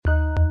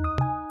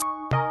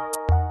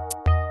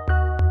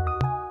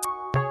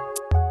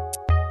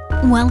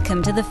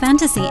Welcome to the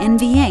Fantasy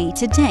NBA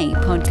Today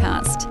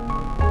podcast.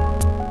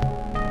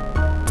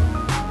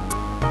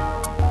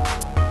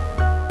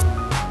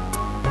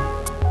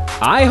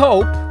 I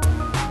hope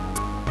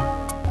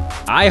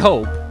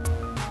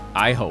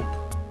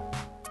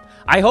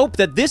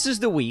that this is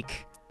the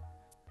week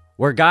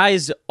where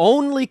guys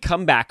only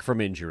come back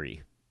from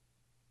injury.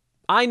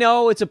 I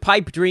know it's a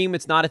pipe dream.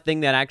 It's not a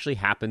thing that actually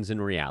happens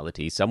in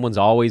reality. Someone's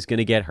always going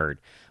to get hurt.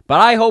 But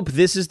I hope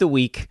this is the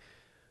week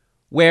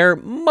where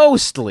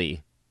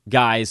mostly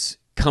guys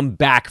come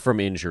back from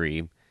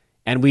injury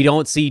and we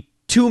don't see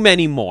too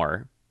many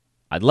more.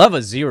 I'd love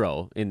a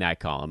 0 in that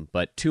column,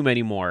 but too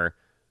many more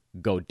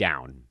go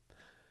down.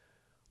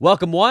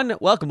 Welcome one,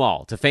 welcome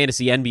all to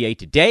Fantasy NBA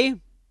Today.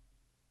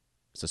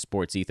 It's a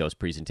Sports Ethos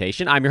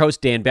presentation. I'm your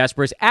host, Dan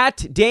Besbris,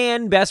 at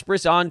Dan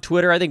Besbris on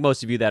Twitter. I think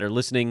most of you that are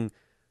listening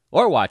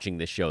or watching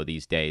this show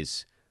these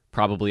days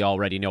probably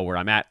already know where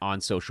I'm at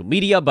on social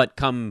media, but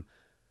come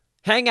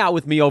hang out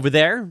with me over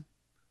there.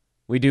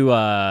 We do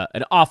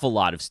an awful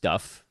lot of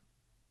stuff.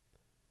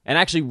 And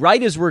actually,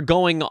 right as we're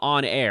going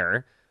on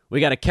air,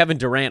 we got a Kevin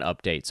Durant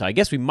update. So I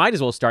guess we might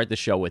as well start the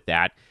show with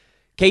that.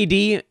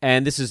 KD,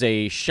 and this is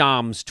a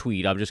Shams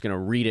tweet. I'm just going to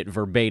read it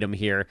verbatim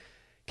here.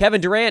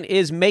 Kevin Durant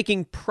is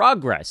making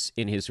progress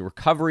in his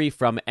recovery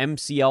from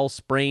MCL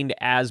sprain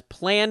as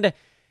planned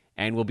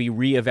and will be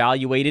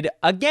reevaluated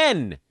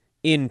again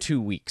in 2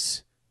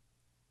 weeks.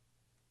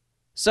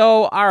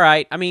 So, all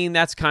right, I mean,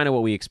 that's kind of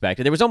what we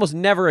expected. There was almost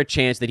never a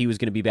chance that he was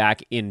going to be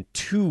back in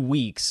 2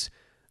 weeks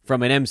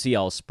from an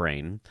MCL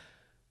sprain.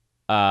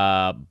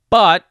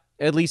 But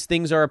at least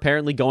things are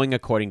apparently going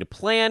according to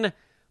plan.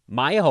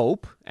 My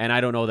hope, and I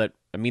don't know that,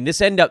 I mean,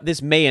 this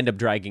may end up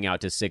dragging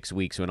out to 6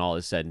 weeks when all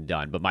is said and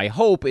done, but my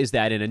hope is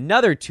that in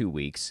another 2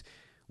 weeks,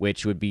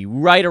 which would be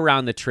right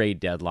around the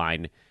trade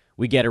deadline,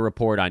 we get a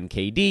report on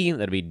KD.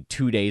 That'll be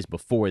 2 days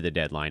before the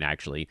deadline,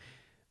 actually.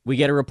 We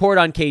get a report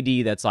on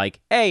KD that's like,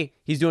 hey,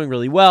 he's doing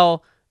really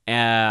well,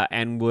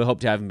 and we'll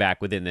hope to have him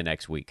back within the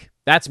next week.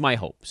 That's my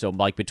hope. So,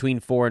 like, between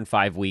 4 and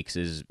 5 weeks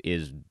is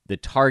the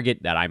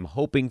target that I'm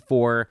hoping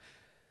for.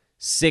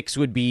 6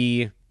 would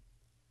be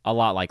a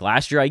lot like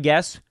last year, I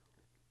guess.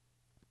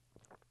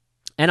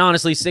 And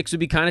honestly, 6 would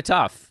be kind of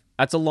tough.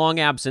 That's a long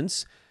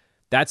absence.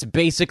 That's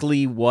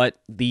basically what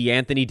the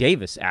Anthony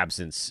Davis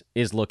absence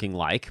is looking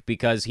like,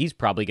 because he's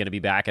probably going to be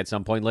back at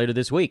some point later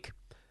this week.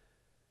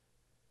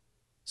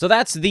 So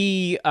that's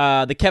the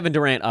Kevin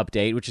Durant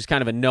update, which is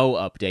kind of a no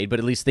update, but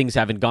at least things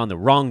haven't gone the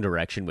wrong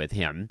direction with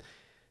him.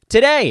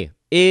 Today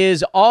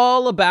is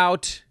all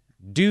about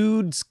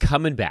dudes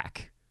coming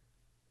back.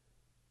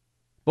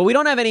 But I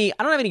don't have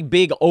any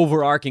big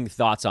overarching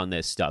thoughts on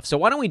this stuff. So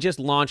why don't we just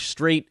launch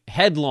straight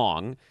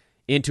headlong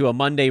into a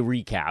Monday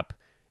recap,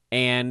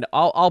 and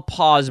I'll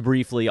pause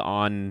briefly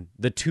on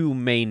the two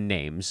main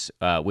names,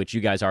 which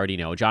you guys already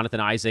know. Jonathan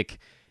Isaac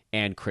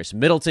and Chris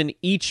Middleton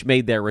each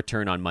made their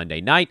return on Monday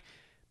night.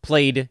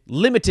 Played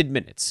limited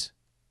minutes.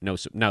 No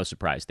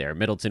surprise there.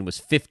 Middleton was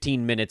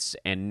 15 minutes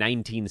and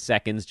 19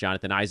 seconds.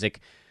 Jonathan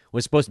Isaac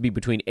was supposed to be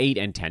between 8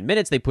 and 10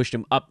 minutes. They pushed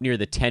him up near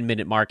the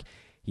 10-minute mark.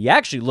 He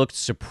actually looked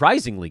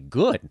surprisingly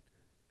good.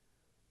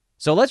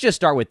 So let's just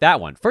start with that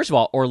one. First of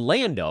all,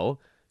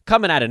 Orlando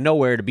coming out of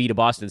nowhere to beat a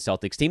Boston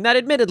Celtics team that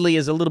admittedly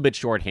is a little bit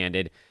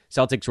shorthanded.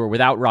 Celtics were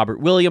without Robert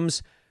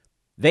Williams.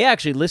 They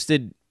actually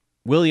listed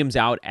Williams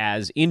out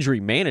as injury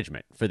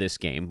management for this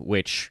game,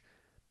 which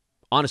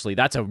honestly,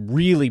 that's a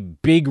really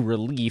big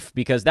relief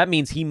because that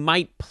means he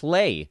might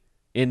play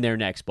in their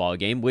next ball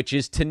game, which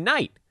is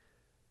tonight.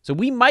 So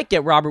we might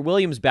get Robert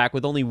Williams back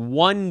with only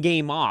one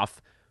game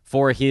off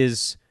for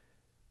his,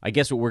 I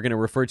guess what we're going to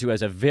refer to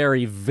as a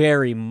very,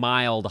 very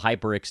mild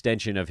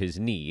hyperextension of his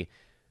knee.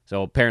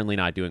 So apparently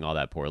not doing all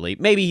that poorly.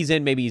 Maybe he's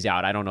in, maybe he's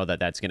out. I don't know that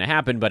that's going to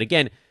happen. But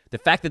again, the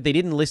fact that they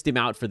didn't list him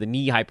out for the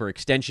knee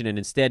hyperextension and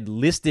instead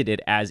listed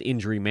it as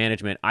injury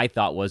management, I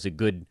thought was a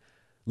good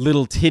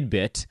little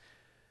tidbit.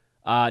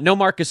 No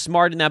Marcus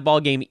Smart in that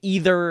ball game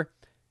either.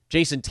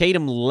 Jason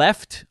Tatum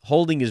left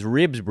holding his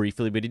ribs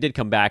briefly, but he did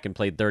come back and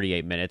played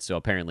 38 minutes, so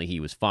apparently he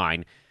was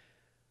fine.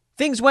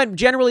 Things went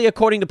generally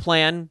according to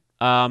plan.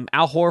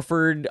 Al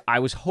Horford, I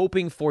was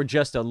hoping for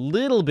just a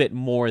little bit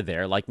more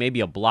there, like maybe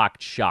a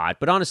blocked shot.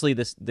 But honestly,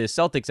 the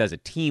Celtics as a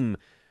team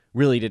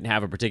really didn't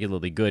have a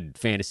particularly good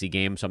fantasy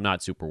game, so I'm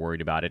not super worried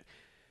about it.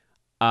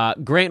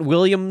 Grant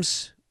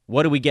Williams,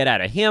 what do we get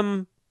out of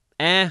him?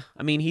 I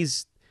mean,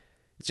 it's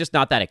just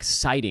not that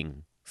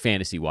exciting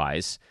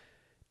fantasy-wise.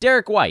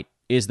 Derek White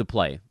is the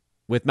play,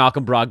 with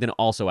Malcolm Brogdon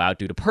also out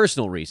due to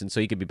personal reasons, so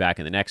he could be back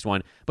in the next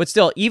one. But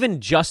still, even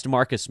just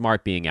Marcus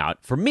Smart being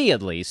out, for me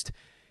at least,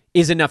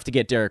 is enough to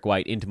get Derek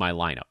White into my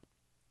lineup.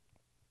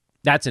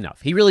 That's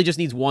enough. He really just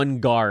needs one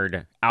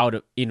guard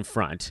out in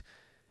front.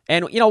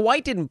 And,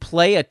 White didn't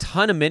play a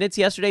ton of minutes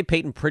yesterday.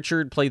 Peyton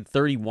Pritchard played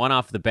 31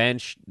 off the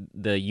bench.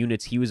 The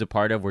units he was a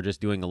part of were just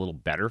doing a little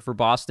better for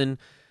Boston.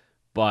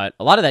 But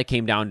a lot of that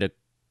came down to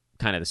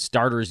kind of the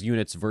starters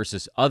units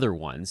versus other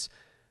ones.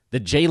 The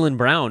Jaylen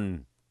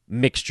Brown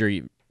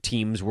mixture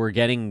teams were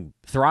getting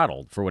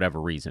throttled for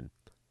whatever reason.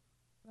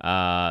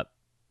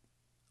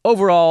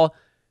 Overall,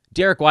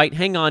 Derek White,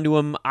 hang on to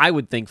him, I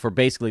would think, for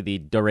basically the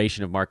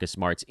duration of Marcus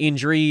Smart's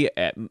injury.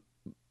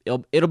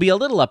 It'll be a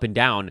little up and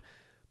down,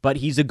 but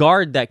he's a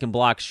guard that can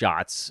block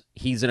shots.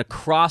 He's an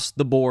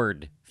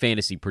across-the-board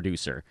fantasy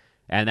producer,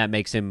 and that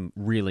makes him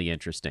really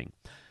interesting.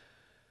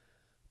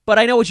 But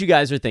I know what you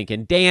guys are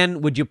thinking.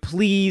 Dan, would you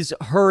please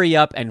hurry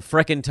up and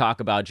frickin' talk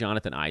about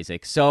Jonathan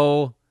Isaac?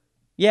 So,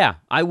 yeah,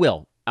 I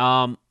will.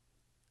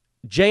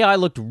 J.I.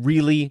 looked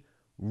really,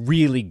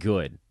 really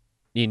good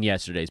in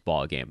yesterday's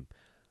ball game.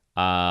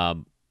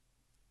 But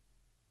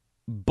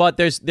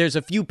there's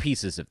a few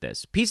pieces of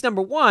this. Piece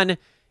number one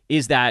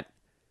is that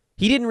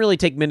he didn't really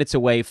take minutes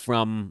away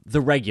from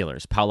the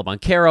regulars. Paolo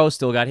Banchero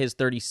still got his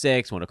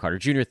 36, Wendell Carter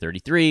Jr.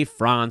 33,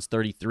 Franz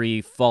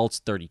 33, Fultz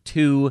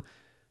 32.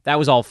 That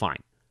was all fine.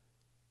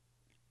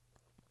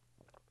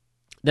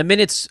 The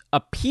minutes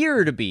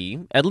appear to be,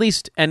 at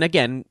least, and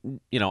again,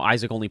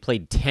 Isaac only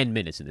played 10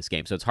 minutes in this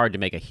game, so it's hard to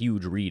make a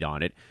huge read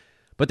on it,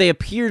 but they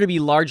appear to be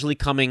largely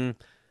coming,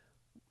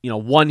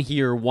 one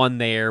here, one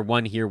there,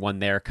 one here, one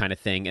there kind of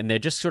thing, and they're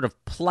just sort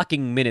of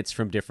plucking minutes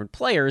from different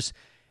players,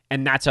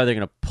 and that's how they're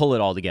going to pull it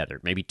all together.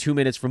 Maybe 2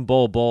 minutes from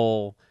Bol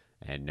Bol,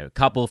 and a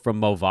couple from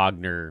Mo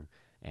Wagner,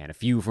 and a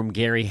few from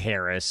Gary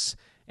Harris,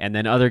 and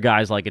then other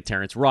guys like a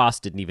Terrence Ross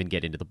didn't even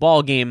get into the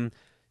ball game.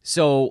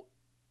 So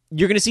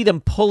you're going to see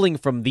them pulling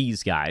from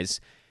these guys.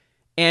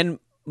 And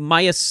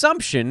my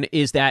assumption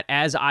is that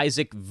as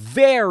Isaac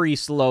very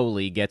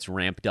slowly gets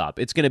ramped up,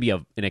 it's going to be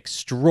an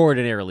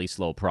extraordinarily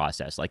slow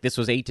process. Like, this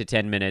was 8 to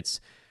 10 minutes,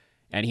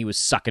 and he was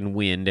sucking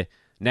wind.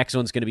 Next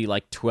one's going to be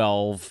like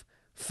 12,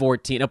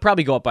 14. It'll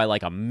probably go up by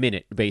like a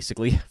minute,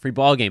 basically, free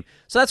ball game.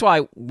 So that's why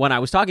when I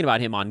was talking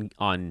about him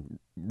on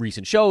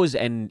recent shows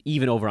and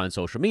even over on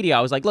social media,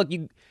 I was like, look,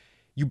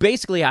 you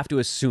basically have to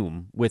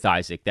assume with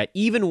Isaac that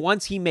even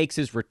once he makes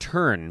his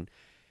return,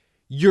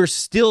 you're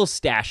still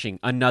stashing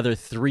another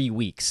 3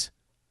 weeks,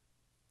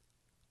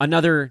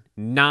 another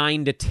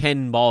 9 to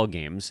 10 ball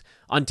games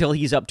until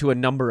he's up to a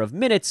number of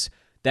minutes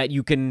that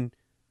you can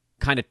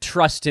kind of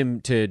trust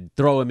him to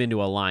throw him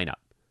into a lineup.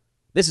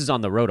 This is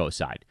on the roto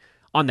side.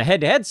 On the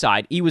head-to-head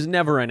side, he was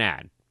never an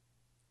ad.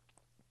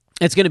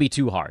 It's going to be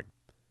too hard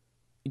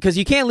because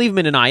you can't leave him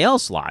in an IL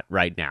slot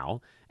right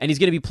now, and he's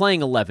going to be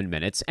playing 11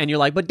 minutes, and you're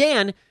like, but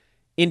Dan,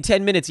 in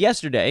 10 minutes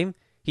yesterday,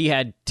 he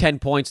had 10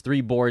 points, 3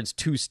 boards,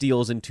 2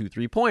 steals, and 2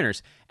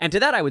 3-pointers. And to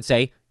that, I would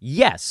say,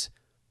 yes,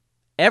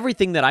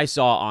 everything that I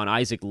saw on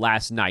Isaac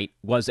last night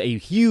was a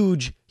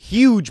huge,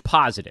 huge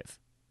positive.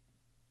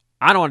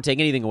 I don't want to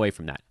take anything away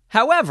from that.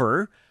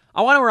 However,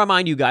 I want to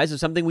remind you guys of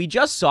something we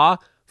just saw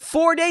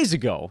 4 days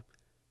ago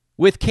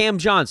with Cam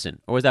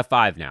Johnson. Or was that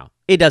 5 now?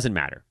 It doesn't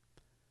matter.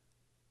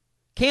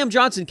 Cam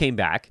Johnson came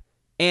back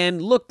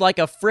and looked like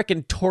a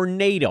frickin'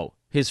 tornado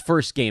his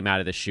first game out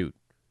of the chute.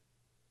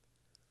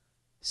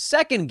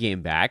 Second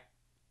game back,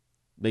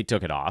 they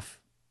took it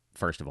off.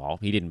 First of all,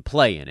 he didn't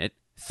play in it.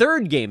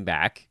 Third game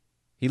back,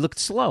 he looked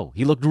slow.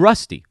 He looked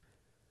rusty.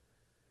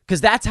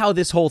 Because that's how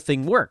this whole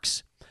thing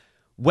works.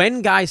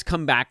 When guys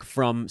come back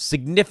from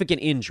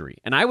significant injury,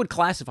 and I would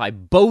classify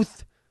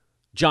both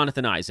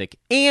Jonathan Isaac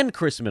and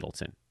Chris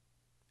Middleton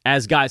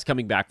as guys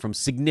coming back from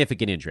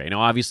significant injury.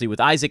 Now, obviously, with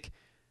Isaac,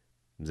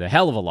 it was a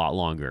hell of a lot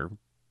longer.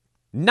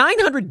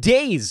 900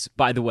 days,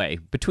 by the way,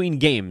 between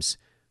games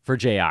for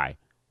J.I.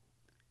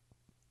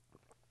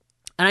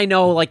 And I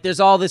know, there's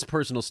all this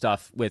personal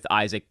stuff with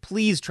Isaac.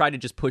 Please try to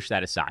just push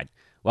that aside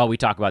while we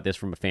talk about this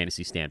from a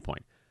fantasy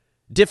standpoint.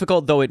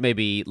 Difficult though it may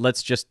be,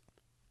 let's just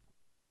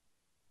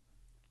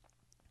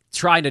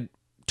try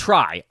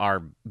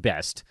our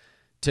best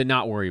to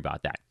not worry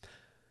about that.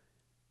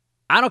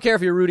 I don't care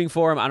if you're rooting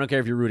for him. I don't care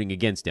if you're rooting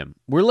against him.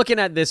 We're looking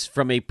at this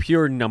from a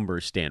pure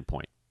numbers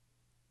standpoint.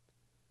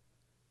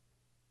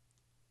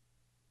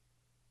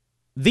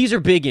 These are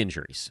big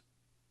injuries.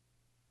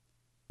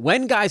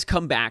 When guys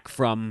come back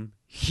from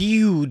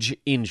huge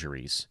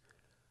injuries,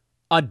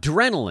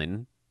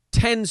 adrenaline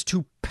tends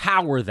to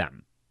power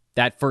them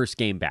that first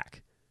game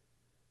back.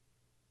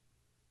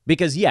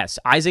 Because yes,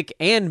 Isaac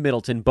and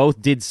Middleton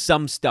both did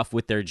some stuff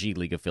with their G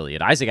League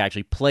affiliate. Isaac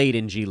actually played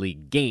in G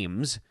League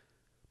games.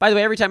 By the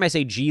way, every time I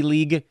say G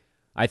League,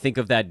 I think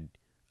of that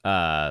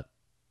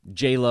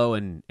J-Lo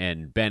and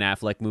Ben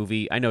Affleck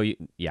movie. I know.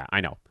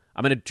 I know.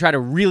 I'm going to try to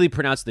really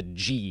pronounce the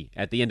G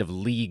at the end of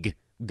league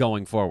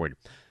going forward.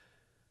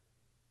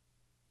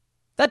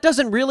 That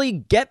doesn't really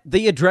get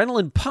the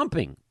adrenaline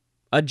pumping.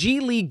 A G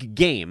League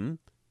game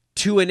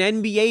to an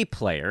NBA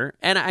player,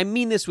 and I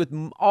mean this with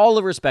all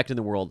the respect in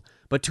the world,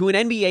 but to an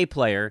NBA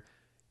player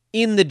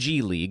in the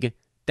G League,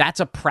 that's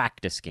a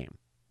practice game.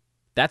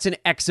 That's an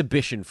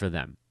exhibition for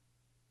them.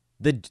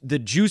 The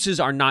juices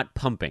are not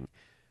pumping.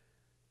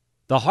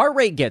 The heart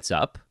rate gets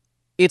up.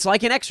 It's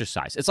like an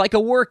exercise. It's like a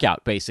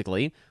workout,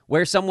 basically,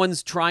 where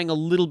someone's trying a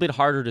little bit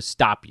harder to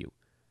stop you.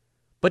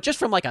 But just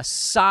from a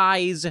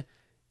size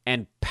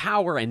and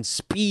power and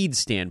speed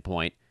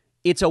standpoint,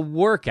 it's a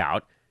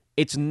workout.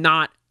 It's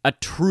not a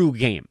true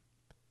game.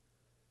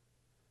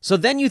 So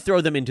then you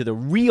throw them into the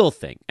real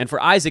thing. And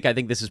for Isaac, I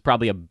think this is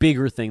probably a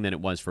bigger thing than it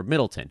was for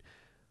Middleton.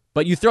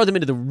 But you throw them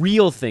into the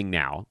real thing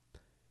now,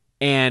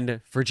 And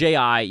for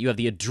J.I., you have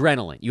the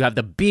adrenaline. You have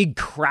the big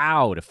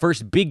crowd,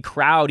 first big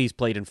crowd he's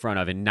played in front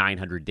of in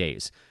 900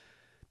 days.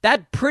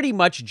 That pretty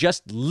much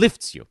just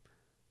lifts you.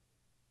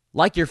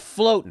 Like you're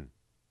floating.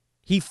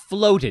 He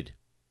floated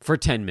for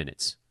 10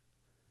 minutes.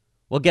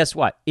 Well, guess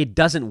what? It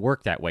doesn't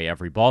work that way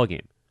every ball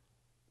game.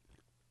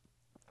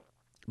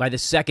 By the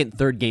second,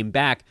 third game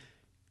back,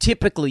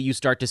 typically you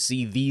start to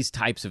see these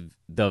types of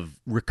the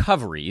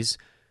recoveries.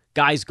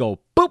 Guys go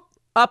boop,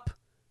 up,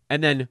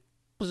 and then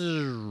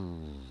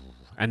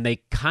and they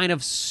kind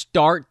of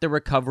start the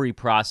recovery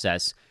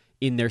process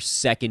in their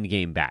second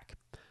game back.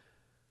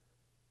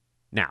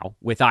 Now,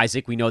 with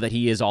Isaac, we know that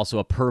he is also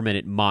a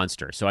permanent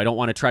monster, so I don't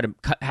want to try to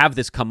have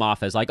this come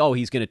off as like, oh,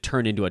 he's going to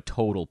turn into a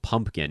total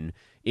pumpkin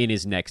in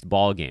his next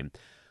ball game.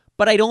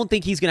 But I don't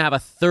think he's going to have a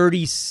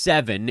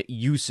 37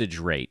 usage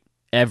rate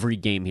every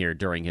game here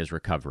during his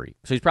recovery.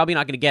 So he's probably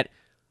not going to get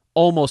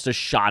almost a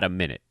shot a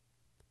minute.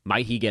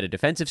 Might he get a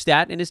defensive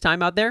stat in his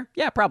time out there?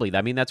 Yeah, probably.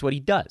 I mean, that's what he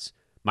does.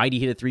 Might he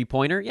hit a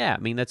three-pointer? Yeah, I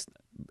mean, that's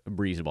a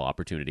reasonable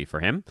opportunity for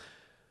him.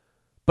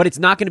 But it's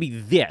not going to be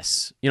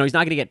this. You know, he's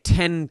not going to get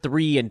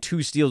 10-3 and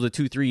 2 steals with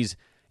 2 threes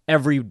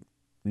every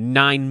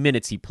 9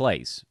 minutes he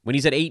plays. When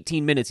he's at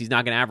 18 minutes, he's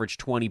not going to average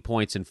 20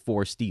 points and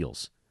 4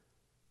 steals.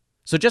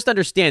 So just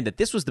understand that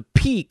this was the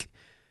peak,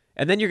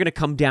 and then you're going to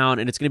come down,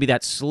 and it's going to be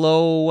that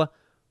slow,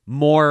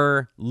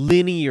 more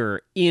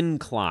linear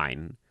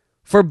incline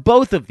for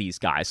both of these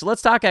guys. So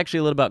let's talk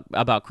actually a little bit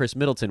about Chris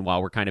Middleton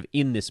while we're kind of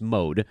in this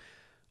mode.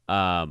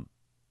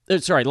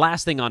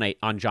 Last thing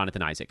on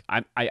Jonathan Isaac.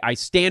 I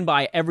stand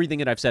by everything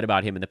that I've said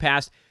about him in the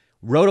past.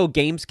 Roto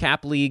Games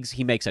Cap leagues,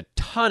 he makes a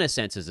ton of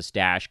sense as a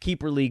stash.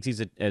 Keeper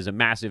leagues,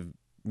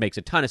 makes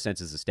a ton of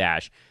sense as a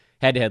stash.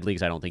 Head-to-head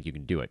leagues, I don't think you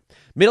can do it.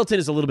 Middleton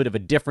is a little bit of a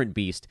different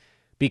beast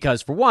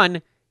because, for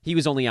one, he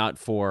was only out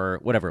for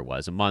whatever it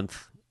was,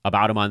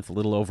 about a month, a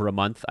little over a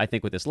month, I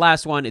think, with this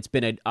last one. It's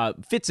been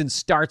a fits and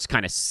starts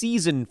kind of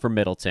season for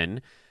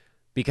Middleton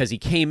because he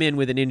came in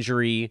with an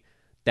injury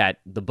that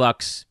the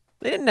Bucks,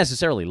 they didn't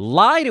necessarily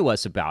lie to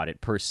us about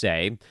it per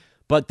se,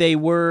 but they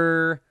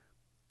were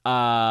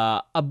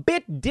a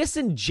bit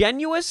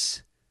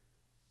disingenuous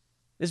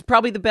is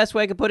probably the best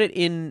way I could put it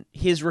in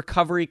his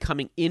recovery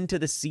coming into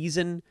the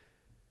season,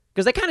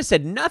 because they kind of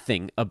said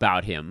nothing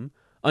about him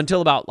until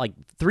about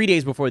 3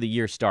 days before the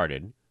year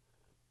started.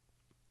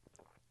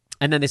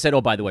 And then they said,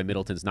 oh, by the way,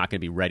 Middleton's not going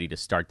to be ready to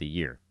start the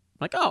year. I'm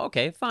like, oh,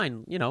 okay,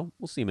 fine. You know,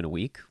 we'll see him in a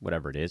week,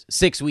 whatever it is.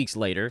 6 weeks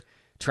later,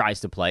 tries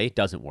to play,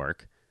 doesn't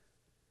work.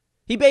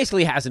 He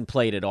basically hasn't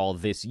played at all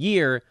this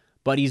year,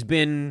 but he's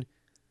been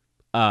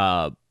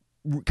kind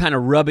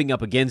of rubbing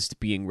up against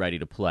being ready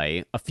to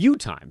play a few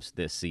times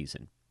this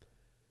season.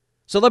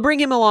 So they'll bring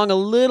him along a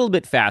little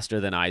bit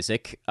faster than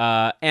Isaac.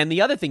 And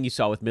the other thing you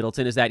saw with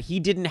Middleton is that he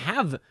didn't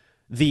have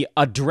the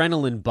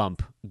adrenaline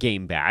bump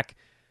game back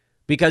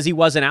because he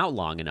wasn't out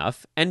long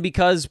enough and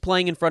because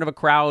playing in front of a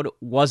crowd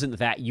wasn't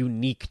that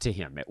unique to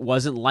him. It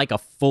wasn't like a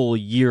full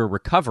year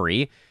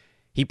recovery.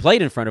 He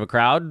played in front of a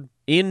crowd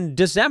in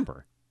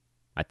December,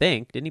 I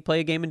think. Didn't he play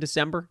a game in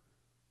December?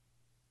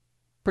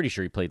 Pretty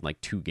sure he played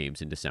 2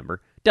 games in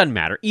December. Doesn't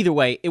matter. Either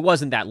way, it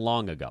wasn't that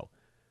long ago.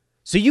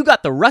 So you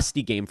got the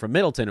rusty game from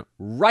Middleton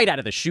right out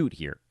of the chute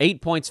here.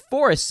 8 points,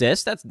 4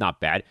 assists. That's not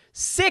bad.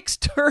 6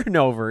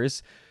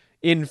 turnovers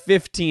in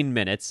 15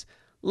 minutes.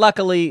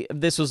 Luckily,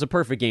 this was a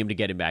perfect game to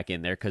get him back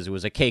in there because it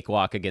was a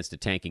cakewalk against a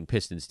tanking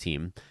Pistons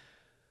team.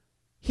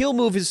 He'll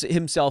move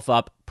himself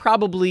up,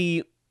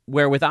 probably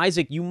where with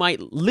Isaac, you might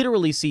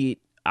literally see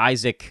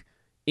Isaac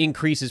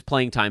increase his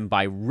playing time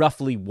by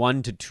roughly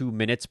 1 to 2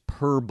 minutes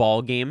per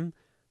ball game,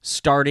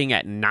 starting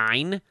at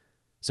 9.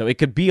 So it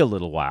could be a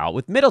little while.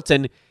 With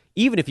Middleton,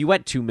 even if you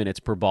went 2 minutes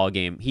per ball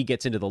game, he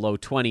gets into the low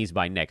 20s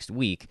by next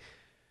week.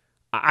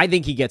 I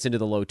think he gets into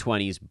the low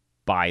 20s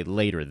by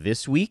later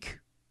this week,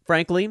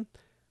 frankly.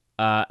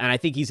 And I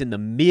think he's in the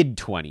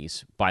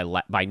mid-20s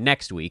by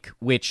next week,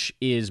 which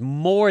is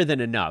more than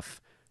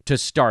enough to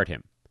start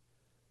him.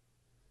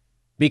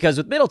 Because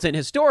with Middleton,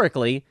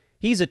 historically,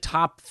 he's a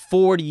top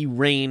 40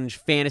 range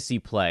fantasy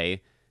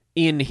play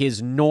in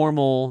his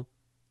normal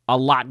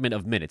allotment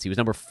of minutes. He was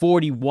number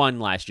 41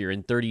 last year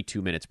in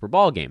 32 minutes per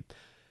ball game.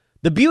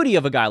 The beauty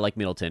of a guy like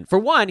Middleton, for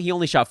one, he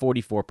only shot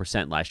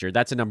 44% last year.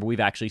 That's a number we've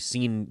actually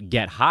seen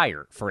get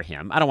higher for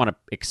him. I don't want to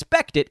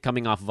expect it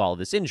coming off of all of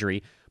this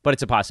injury, but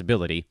it's a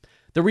possibility.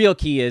 The real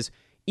key is,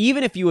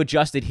 even if you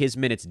adjusted his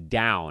minutes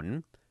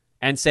down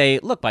and say,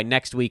 look, by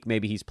next week,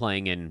 maybe he's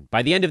playing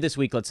by the end of this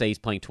week, let's say he's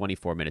playing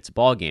 24 minutes a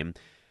ball game.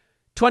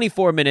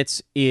 24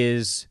 minutes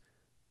is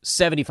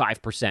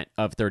 75%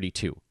 of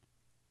 32.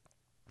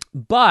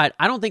 But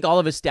I don't think all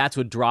of his stats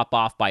would drop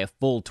off by a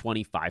full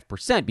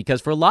 25% because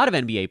for a lot of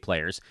NBA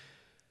players,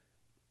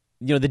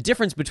 the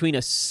difference between a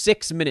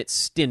 6-minute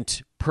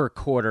stint per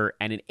quarter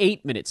and an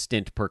 8-minute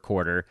stint per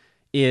quarter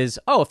is,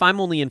 if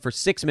I'm only in for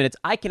 6 minutes,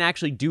 I can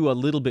actually do a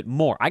little bit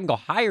more. I can go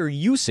higher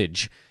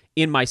usage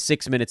in my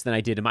 6 minutes than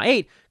I did in my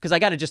 8 because I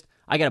got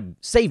to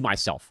save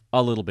myself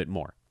a little bit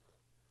more.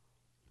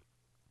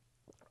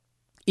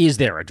 Is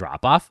there a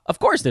drop-off? Of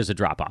course there's a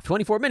drop-off.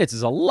 24 minutes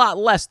is a lot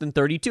less than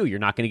 32. You're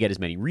not going to get as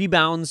many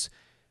rebounds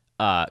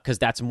because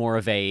that's more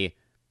of a,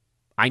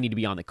 I need to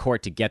be on the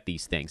court to get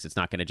these things. It's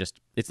not going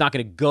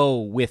to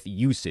go with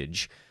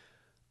usage.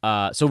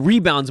 So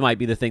rebounds might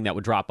be the thing that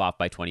would drop off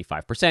by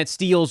 25%.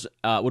 Steals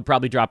would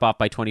probably drop off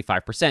by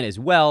 25% as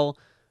well.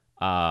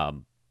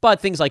 But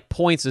things like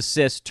points,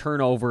 assists,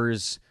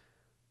 turnovers,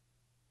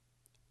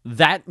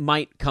 that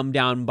might come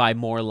down by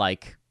more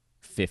like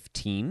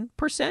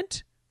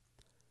 15%.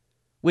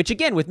 Which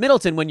again, with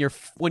Middleton, when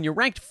you're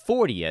ranked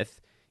 40th,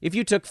 if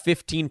you took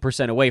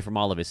 15% away from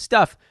all of his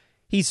stuff,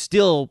 he's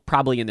still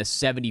probably in the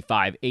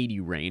 75-80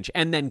 range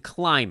and then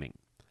climbing.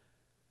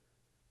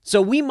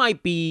 So we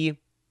might be,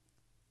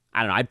 I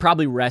don't know, I'd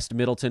probably rest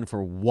Middleton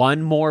for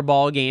one more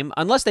ball game,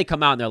 unless they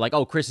come out and they're like,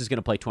 oh, Chris is going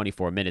to play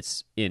 24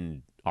 minutes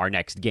in our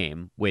next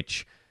game,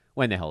 which,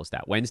 when the hell is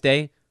that?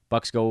 Wednesday?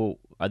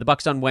 Are the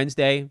Bucks on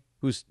Wednesday?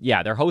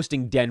 They're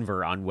hosting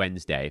Denver on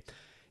Wednesday.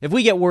 If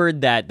we get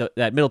word that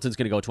Middleton's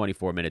going to go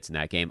 24 minutes in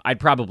that game, I'd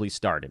probably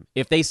start him.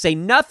 If they say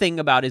nothing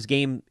about his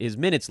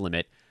minutes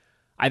limit,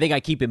 I think I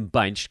keep him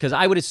bunched, because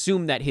I would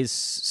assume that his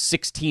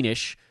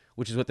 16-ish,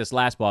 which is what this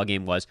last ball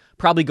game was,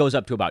 probably goes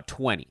up to about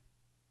 20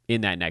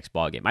 in that next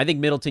ball game. I think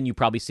Middleton you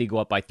probably see go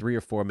up by 3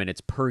 or 4 minutes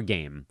per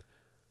game.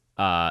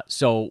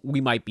 So we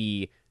might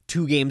be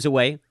 2 games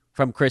away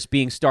from Chris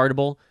being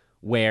startable,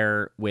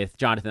 where with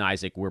Jonathan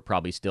Isaac, we're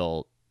probably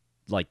still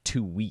like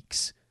 2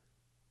 weeks.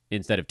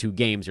 Instead of 2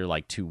 games, you're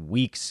like 2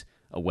 weeks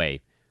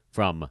away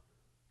from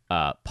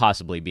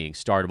possibly being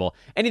startable.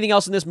 Anything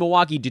else in this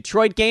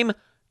Milwaukee-Detroit game?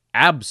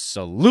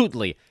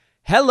 Absolutely.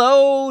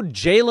 Hello,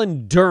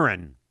 Jalen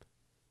Duren.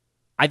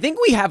 I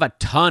think we have a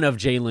ton of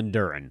Jalen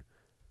Duren.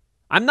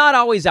 I'm not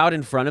always out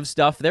in front of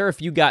stuff. There are a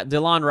few guys.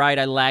 DeLon Wright,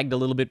 I lagged a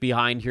little bit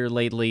behind here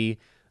lately.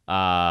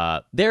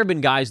 There have been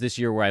guys this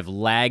year where I've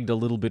lagged a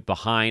little bit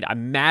behind.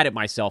 I'm mad at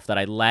myself that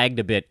I lagged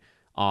a bit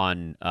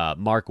on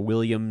Mark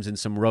Williams and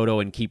some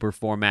roto and keeper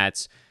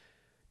formats.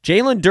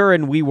 Jalen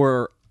Duren, we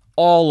were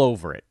all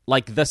over it.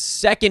 Like, the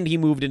second he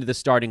moved into the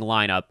starting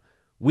lineup,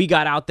 we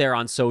got out there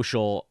on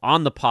social,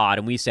 on the pod,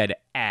 and we said,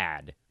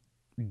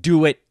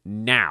 do it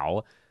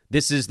now.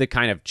 This is the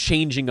kind of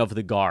changing of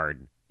the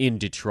guard in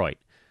Detroit.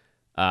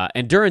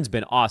 And Duren's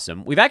been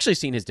awesome. We've actually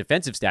seen his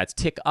defensive stats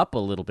tick up a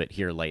little bit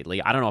here lately.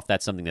 I don't know if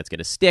that's something that's going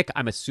to stick.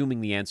 I'm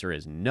assuming the answer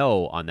is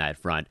no on that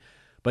front.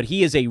 But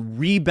he is a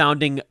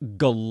rebounding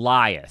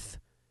Goliath.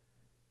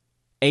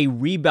 A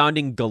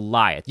rebounding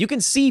Goliath. You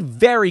can see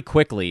very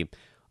quickly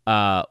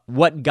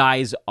what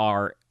guys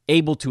are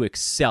able to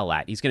excel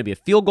at. He's going to be a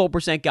field goal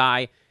percent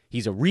guy.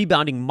 He's a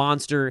rebounding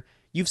monster.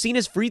 You've seen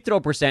his free throw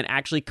percent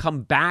actually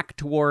come back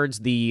towards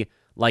the,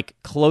 like,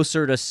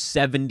 closer to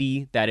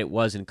 70 that it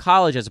was in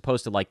college, as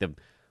opposed to, like,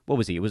 what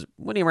was he? It was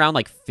winning around,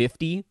 like,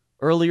 50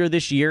 earlier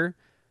this year.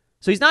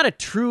 So he's not a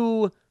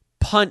true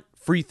punt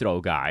free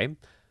throw guy.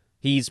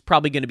 He's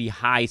probably going to be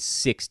high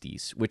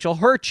 60s, which will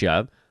hurt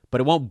you,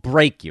 but it won't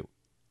break you.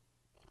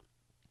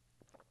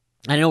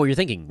 I know what you're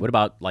thinking. What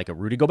about like a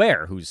Rudy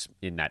Gobert, who's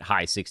in that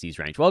high 60s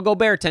range? Well,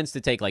 Gobert tends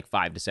to take like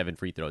 5 to 7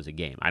 free throws a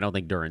game. I don't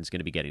think Duren's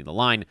going to be getting the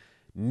line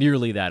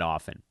nearly that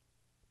often.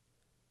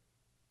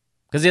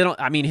 Because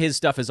his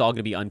stuff is all going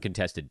to be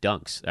uncontested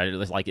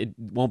dunks. Like, it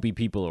won't be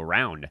people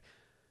around.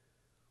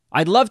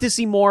 I'd love to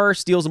see more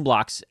steals and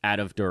blocks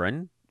out of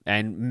Duren.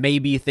 And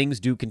maybe things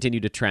do continue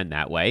to trend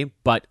that way.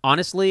 But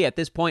honestly, at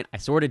this point, I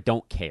sort of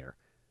don't care.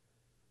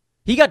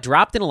 He got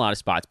dropped in a lot of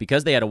spots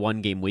because they had a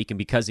 1-game week and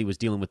because he was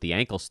dealing with the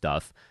ankle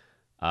stuff.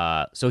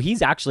 So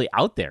he's actually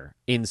out there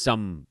in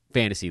some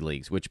fantasy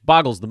leagues, which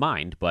boggles the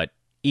mind, but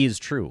is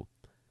true.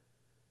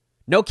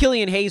 No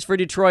Killian Hayes for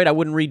Detroit. I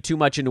wouldn't read too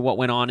much into what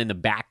went on in the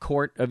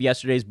backcourt of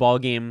yesterday's ball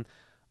game.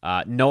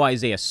 No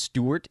Isaiah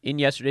Stewart in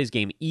yesterday's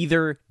game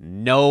either.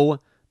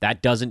 No.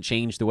 That doesn't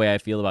change the way I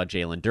feel about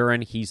Jalen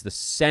Duren. He's the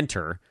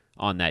center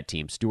on that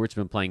team. Stewart's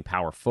been playing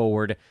power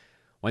forward.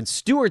 When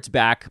Stewart's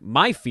back,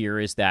 my fear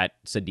is that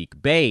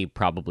Saddiq Bey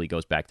probably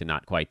goes back to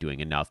not quite doing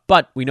enough.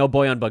 But we know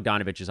Bojan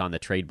Bogdanovic is on the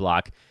trade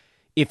block.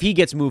 If he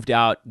gets moved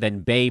out, then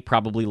Bey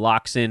probably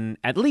locks in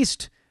at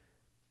least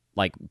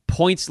like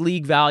points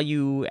league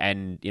value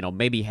and,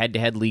 maybe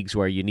head-to-head leagues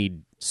where you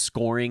need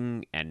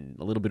scoring and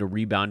a little bit of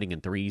rebounding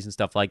and threes and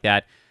stuff like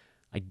that.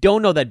 I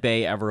don't know that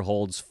Bey ever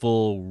holds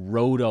full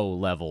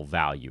roto-level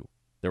value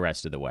the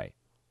rest of the way.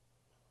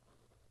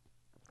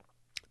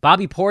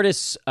 Bobby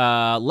Portis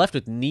left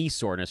with knee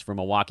soreness for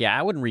Milwaukee.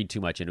 I wouldn't read too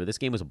much into it. This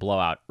game was a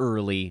blowout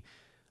early.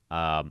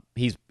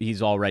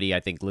 He's already, I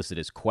think, listed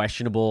as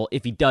questionable.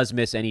 If he does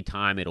miss any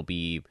time, it'll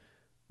be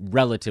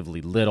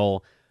relatively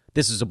little.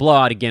 This is a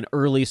blowout again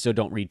early, so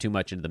don't read too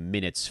much into the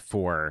minutes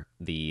for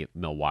the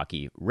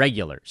Milwaukee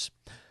regulars.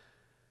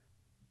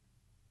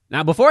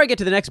 Now, before I get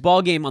to the next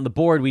ball game on the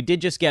board, we did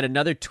just get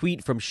another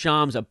tweet from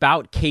Shams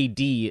about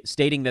KD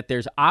stating that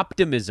there's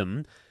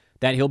optimism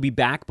that he'll be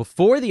back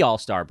before the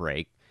All-Star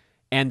break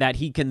and that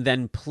he can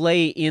then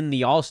play in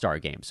the All-Star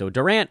game. So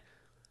Durant,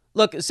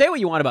 look, say what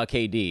you want about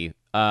KD.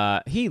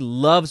 He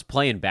loves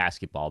playing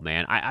basketball,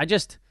 man. I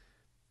just,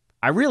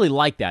 I really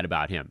like that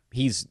about him.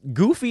 He's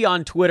goofy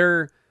on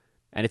Twitter,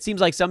 and it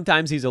seems like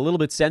sometimes he's a little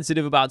bit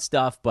sensitive about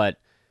stuff, but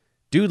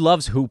dude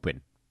loves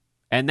hooping.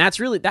 And that's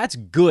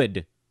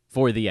good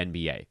for the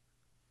NBA.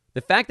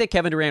 The fact that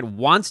Kevin Durant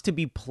wants to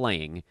be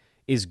playing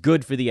is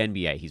good for the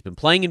NBA. He's been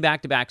playing in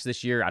back-to-backs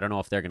this year. I don't know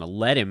if they're going to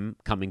let him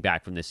coming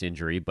back from this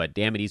injury, but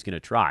damn it, he's going to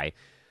try.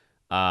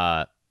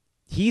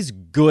 He's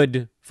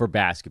good for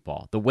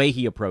basketball, the way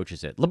he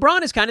approaches it.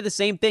 LeBron is kind of the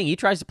same thing. He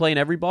tries to play in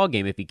every ball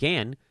game if he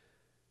can.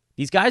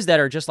 These guys that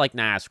are just like,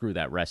 nah, screw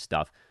that rest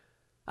stuff.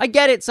 I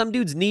get it. Some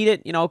dudes need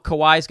it. You know,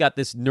 Kawhi's got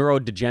this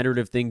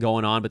neurodegenerative thing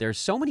going on, but there's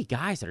so many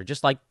guys that are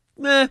just like,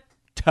 meh,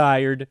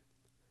 tired.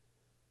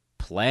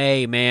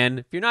 Play, man.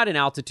 If you're not in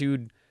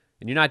altitude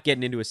and you're not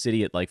getting into a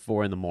city at like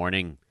 4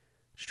 a.m,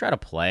 just try to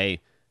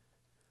play.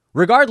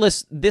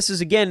 Regardless, this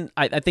is, again,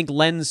 I think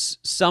lends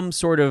some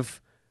sort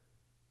of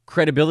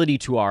credibility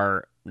to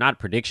our, not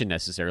prediction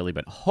necessarily,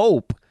 but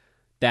hope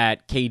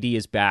that KD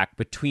is back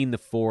between the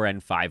 4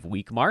 and 5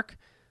 week mark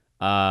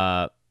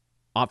from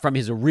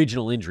his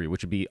original injury,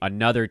 which would be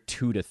another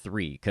 2 to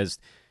 3, because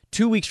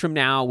 2 weeks from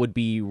now would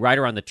be right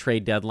around the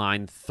trade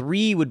deadline.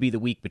 3 would be the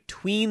week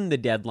between the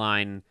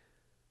deadline.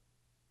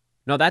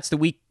 No, that's the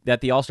week that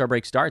the All-Star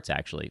break starts,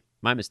 actually.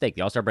 My mistake.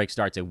 The All-Star break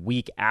starts a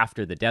week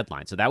after the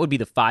deadline. So that would be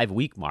the 5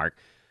 week mark.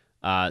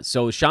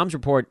 So Shams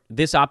report,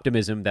 this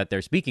optimism that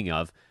they're speaking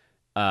of,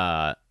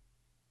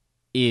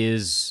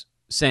 is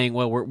saying,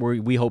 well,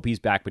 we hope he's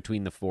back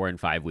between the 4 and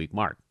 5 week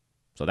mark.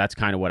 So that's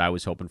kind of what I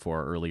was hoping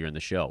for earlier in the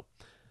show.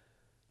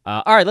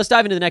 All right, let's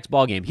dive into the next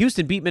ball game.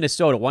 Houston beat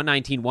Minnesota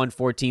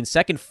 119-114.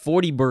 Second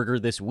 40-burger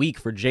this week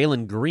for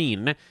Jalen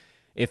Green.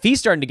 If he's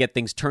starting to get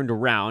things turned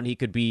around, he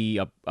could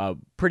be a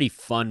pretty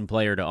fun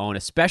player to own,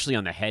 especially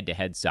on the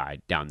head-to-head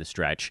side down the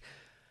stretch.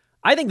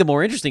 I think the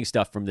more interesting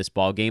stuff from this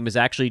ball game is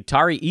actually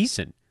Tari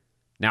Eason.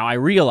 Now, I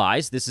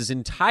realize this is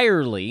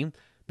entirely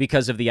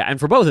because of and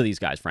for both of these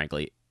guys,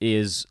 frankly,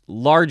 is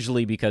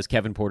largely because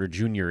Kevin Porter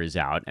Jr. is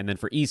out, and then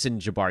for Eason,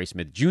 Jabari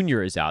Smith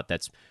Jr. is out.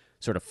 That's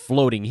sort of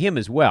floating him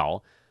as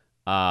well.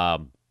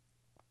 But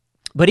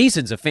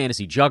Eason's a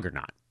fantasy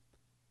juggernaut.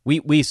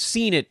 We've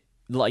seen it,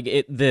 like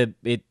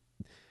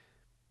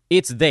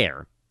it's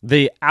there.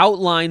 The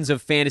outlines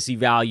of fantasy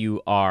value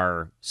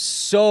are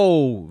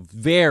so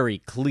very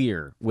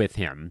clear with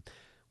him.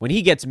 When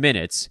he gets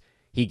minutes,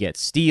 he gets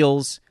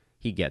steals,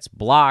 he gets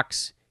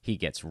blocks, he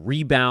gets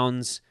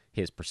rebounds.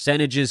 His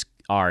percentages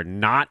are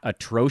not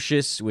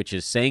atrocious, which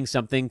is saying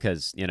something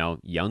because,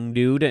 young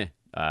dude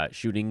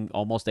shooting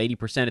almost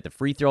 80% at the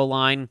free throw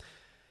line.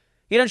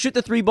 He doesn't shoot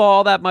the 3 ball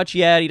all that much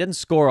yet. He doesn't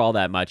score all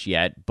that much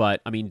yet.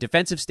 But,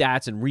 defensive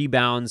stats and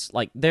rebounds,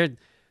 the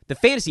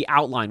fantasy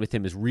outline with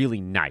him is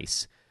really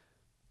nice.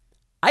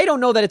 I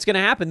don't know that it's going to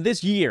happen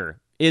this year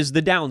is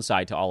the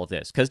downside to all of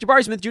this. Because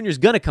Jabari Smith Jr. is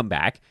going to come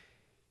back.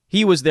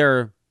 He was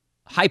their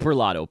hyper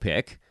lotto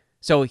pick.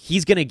 So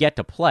he's going to get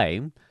to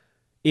play.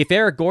 If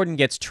Eric Gordon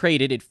gets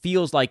traded, it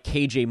feels like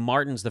KJ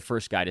Martin's the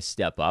first guy to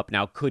step up.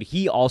 Now, could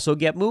he also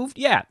get moved?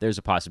 Yeah, there's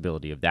a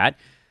possibility of that.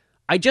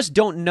 I just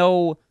don't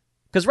know,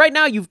 because right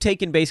now you've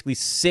taken basically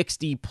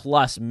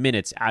 60-plus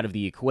minutes out of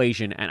the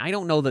equation, and I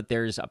don't know that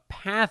there's a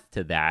path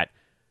to that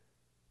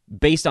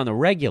based on the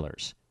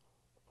regulars.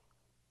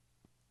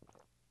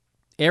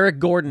 Eric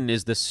Gordon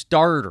is the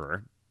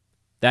starter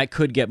that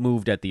could get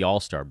moved at the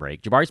All-Star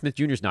break. Jabari Smith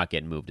Jr. is not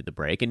getting moved at the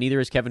break, and neither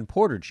is Kevin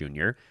Porter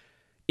Jr.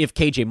 If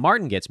KJ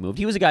Martin gets moved,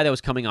 he was a guy that was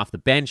coming off the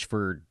bench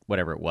for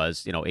whatever it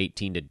was,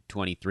 18 to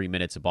 23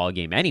 minutes a ball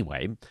game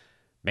anyway.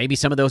 Maybe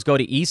some of those go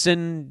to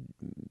Eason.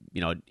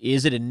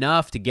 Is it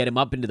enough to get him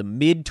up into the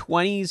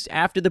mid-20s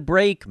after the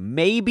break?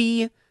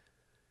 Maybe.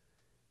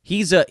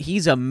 He's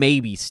a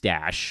maybe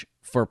stash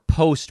for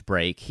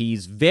post-break.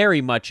 He's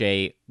very much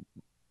we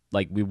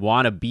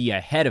want to be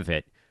ahead of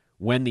it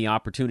when the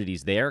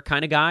opportunity's there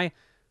kind of guy.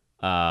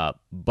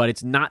 But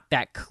it's not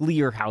that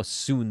clear how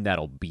soon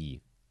that'll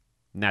be.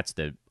 And that's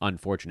the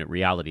unfortunate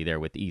reality there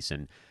with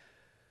Eason.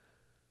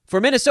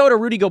 For Minnesota,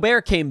 Rudy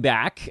Gobert came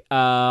back.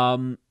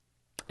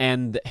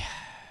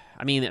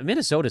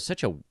 Minnesota's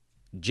such a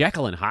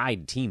Jekyll and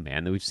Hyde team,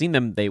 man. We've seen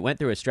them. They went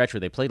through a stretch where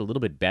they played a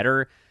little bit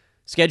better.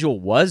 Schedule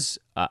was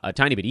a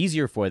tiny bit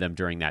easier for them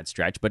during that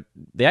stretch, but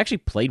they actually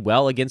played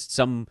well against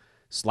some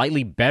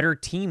slightly better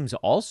teams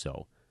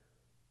also.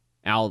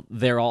 Now,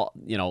 they're all,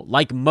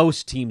 like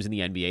most teams in the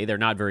NBA, they're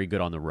not very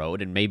good on the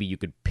road, and maybe you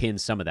could pin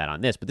some of that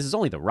on this, but this is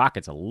only the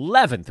Rockets'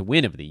 11th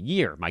win of the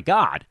year. My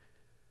God.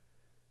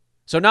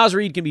 So Naz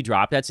Reid can be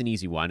dropped. That's an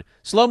easy one.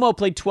 Slow-Mo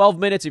played 12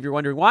 minutes. If you're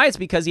wondering why, it's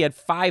because he had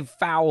 5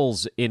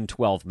 fouls in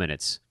 12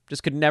 minutes.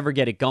 Just could never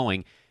get it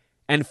going.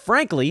 And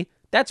frankly,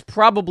 that's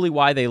probably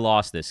why they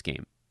lost this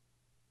game.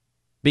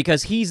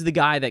 Because he's the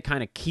guy that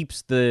kind of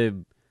keeps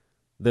the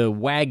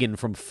wagon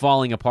from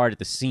falling apart at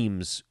the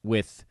seams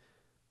with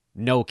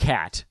no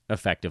Cat,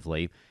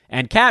 effectively.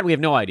 And Cat, we have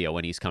no idea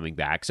when he's coming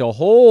back. So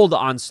hold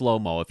on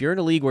Slow-Mo. If you're in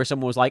a league where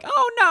someone was like,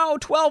 oh no,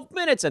 12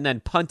 minutes, and then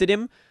punted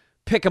him,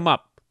 pick him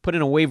up. Put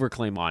in a waiver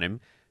claim on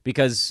him,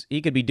 because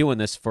he could be doing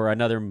this for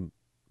another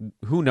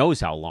who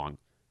knows how long.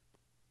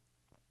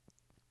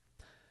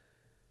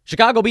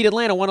 Chicago beat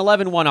Atlanta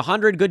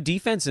 111-100. Good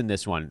defense in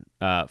this one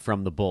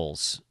from the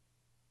Bulls.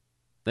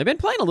 They've been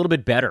playing a little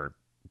bit better,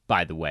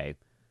 by the way.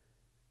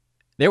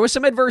 There was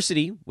some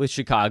adversity with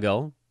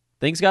Chicago.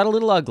 Things got a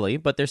little ugly,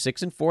 but they're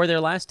 6-4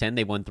 their last 10.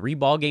 They've won 3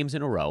 ball games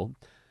in a row.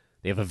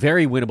 They have a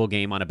very winnable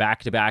game on a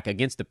back-to-back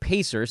against the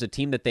Pacers, a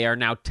team that they are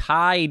now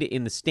tied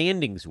in the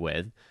standings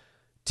with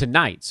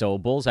tonight. So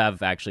Bulls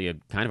have actually a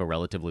kind of a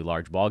relatively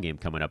large ball game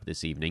coming up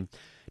this evening.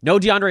 No,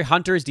 DeAndre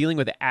Hunter is dealing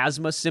with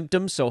asthma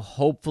symptoms, so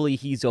hopefully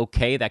he's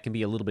okay. That can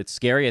be a little bit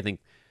scary. I think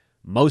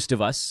most of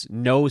us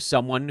know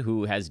someone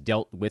who has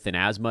dealt with an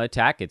asthma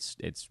attack. It's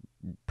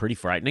pretty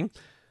frightening.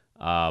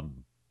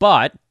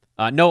 But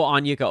no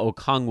Onyeka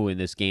Okongwu in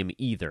this game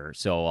either.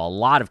 So a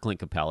lot of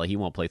Clint Capella. He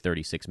won't play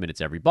 36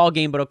 minutes every ball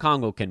game, but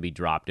Okongwu can be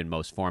dropped in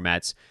most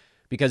formats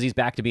because he's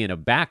back to being a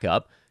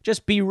backup.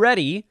 Just be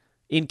ready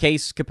in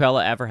case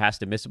Capella ever has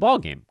to miss a ball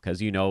game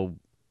because, you know,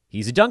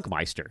 he's a dunk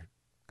meister.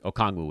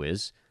 Okongwu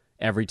is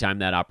every time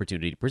that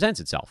opportunity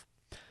presents itself.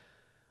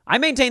 I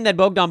maintain that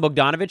Bogdan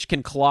Bogdanovic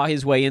can claw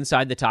his way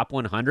inside the top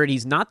 100.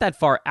 He's not that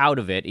far out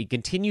of it. He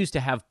continues to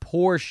have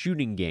poor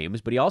shooting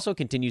games, but he also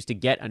continues to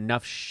get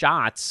enough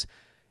shots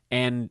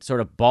and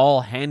sort of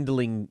ball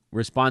handling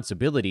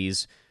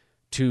responsibilities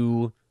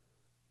to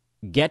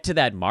get to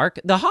that mark.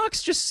 The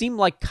Hawks just seem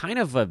like kind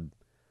of a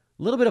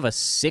little bit of a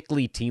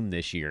sickly team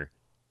this year.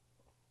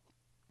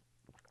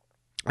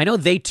 I know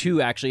they,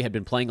 too, actually had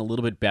been playing a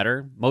little bit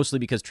better, mostly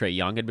because Trae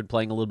Young had been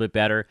playing a little bit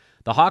better.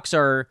 The Hawks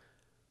are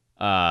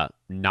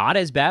not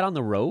as bad on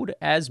the road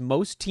as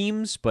most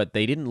teams, but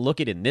they didn't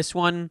look it in this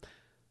one.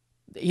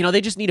 You know,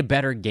 they just need a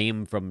better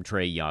game from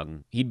Trae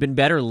Young. He'd been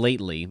better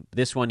lately.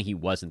 This one, he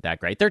wasn't that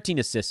great. 13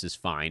 assists is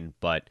fine,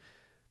 but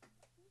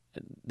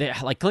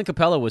Clint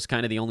Capella was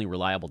kind of the only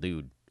reliable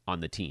dude on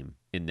the team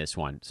in this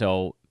one.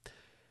 So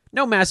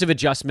no massive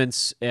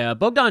adjustments.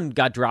 Bogdan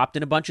got dropped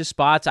in a bunch of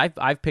spots.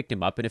 I've picked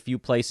him up in a few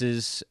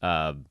places.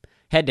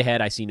 Head-to-head,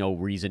 I see no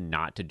reason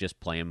not to just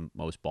play him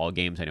most ball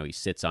games. I know he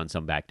sits on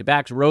some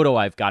back-to-backs. Roto,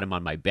 I've got him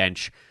on my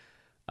bench.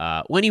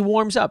 When he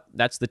warms up,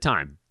 that's the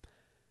time.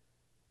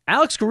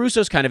 Alex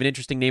Caruso's kind of an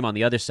interesting name on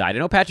the other side. I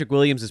know Patrick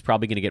Williams is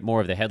probably going to get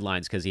more of the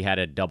headlines because he had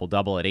a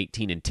double-double at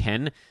 18 and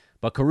 10,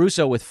 but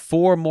Caruso with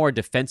 4 more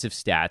defensive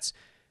stats.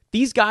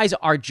 These guys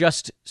are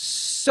just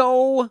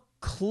so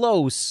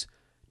close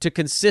to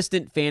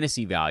consistent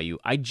fantasy value.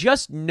 I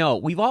just know,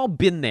 we've all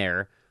been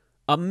there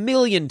a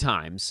million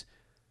times.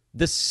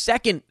 The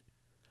second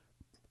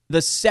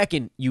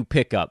you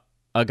pick up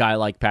a guy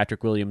like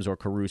Patrick Williams or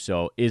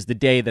Caruso is the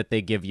day that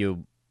they give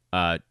you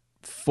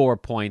 4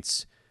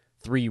 points,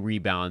 3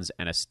 rebounds,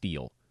 and a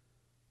steal.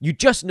 You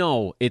just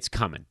know it's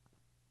coming.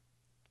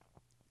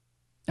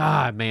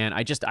 Man,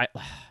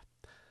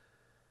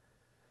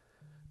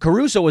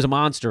 Caruso was a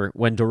monster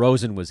when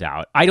DeRozan was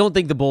out. I don't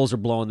think the Bulls are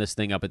blowing this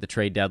thing up at the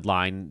trade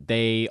deadline.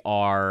 They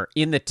are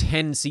in the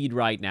 10 seed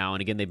right now,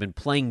 and again, they've been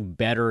playing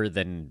better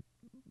than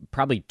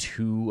probably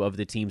 2 of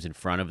the teams in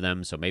front of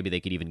them, so maybe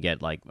they could even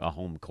get like a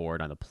home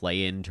court on the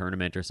play-in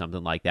tournament or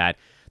something like that.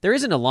 There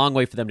isn't a long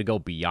way for them to go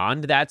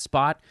beyond that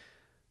spot,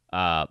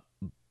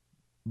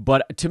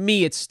 but to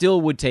me, it still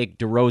would take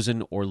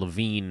DeRozan or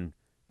LaVine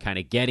kind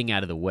of getting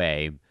out of the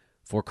way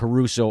for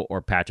Caruso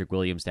or Patrick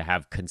Williams to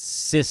have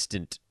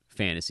consistent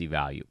fantasy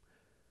value.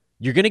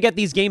 You're going to get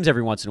these games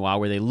every once in a while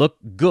where they look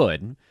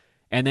good,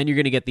 and then you're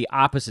going to get the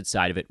opposite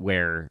side of it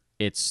where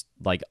it's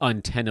like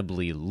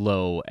untenably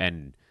low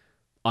and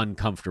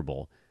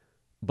uncomfortable.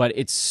 But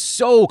it's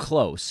so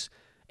close.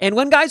 And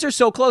when guys are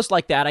so close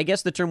like that, I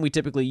guess the term we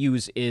typically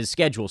use is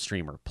schedule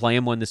streamer. Play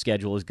them when the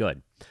schedule is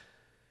good.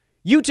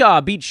 Utah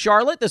beat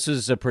Charlotte. This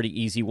was a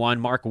pretty easy one.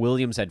 Mark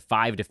Williams had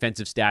 5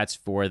 defensive stats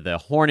for the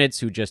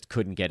Hornets, who just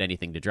couldn't get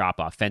anything to drop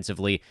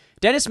offensively.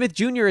 Dennis Smith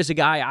Jr. is a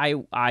guy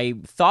I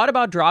thought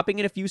about dropping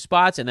in a few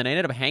spots, and then I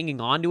ended up hanging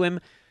on to him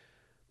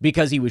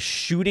because he was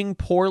shooting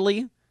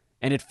poorly,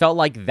 and it felt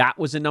like that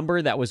was a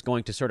number that was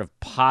going to sort of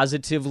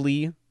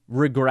positively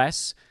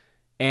regress,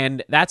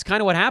 and that's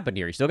kind of what happened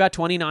here. He still got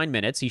 29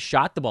 minutes. He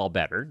shot the ball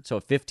better, so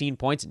 15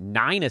 points,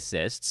 9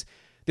 assists.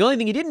 The only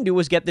thing he didn't do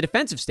was get the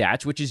defensive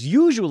stats, which is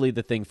usually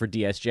the thing for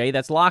DSJ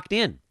that's locked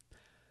in.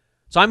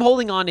 So I'm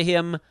holding on to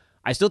him.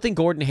 I still think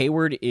Gordon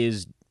Hayward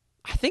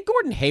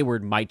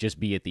might just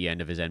be at the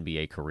end of his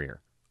NBA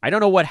career. I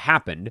don't know what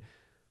happened,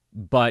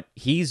 but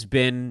he's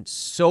been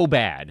so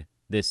bad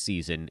this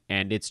season,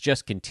 and it's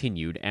just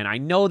continued. And I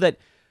know that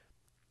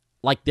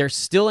there's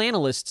still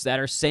analysts that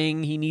are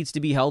saying he needs to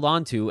be held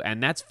on to,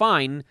 and that's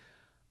fine.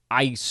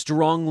 I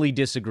strongly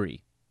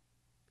disagree.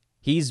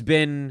 He's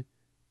been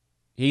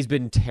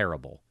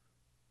terrible.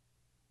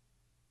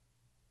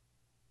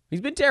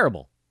 He's been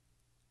terrible.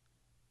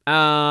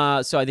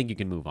 So I think you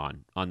can move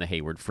on the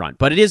Hayward front.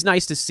 But it is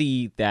nice to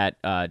see that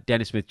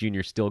Dennis Smith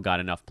Jr. still got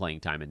enough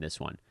playing time in this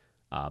one.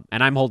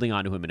 And I'm holding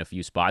on to him in a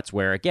few spots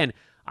where, again,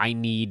 I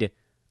need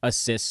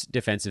assists,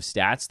 defensive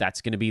stats.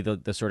 That's going to be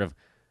the sort of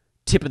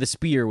tip of the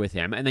spear with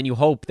him. And then you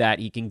hope that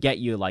he can get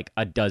you like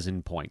a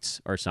dozen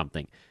points or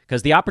something.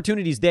 Because the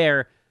opportunity's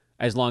there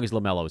as long as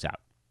LaMelo's out.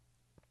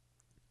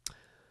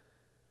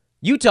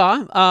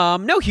 Utah,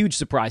 no huge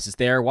surprises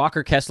there.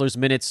 Walker Kessler's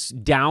minutes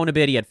down a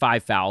bit. He had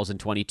 5 fouls in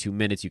 22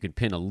 minutes. You can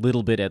pin a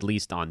little bit at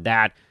least on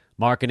that.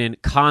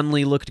 Markkanen,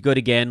 Conley looked good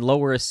again.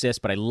 Lower assists,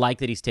 but I like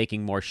that he's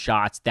taking more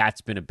shots. That's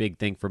been a big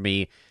thing for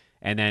me.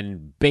 And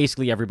then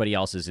basically everybody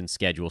else is in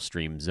schedule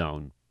stream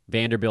zone.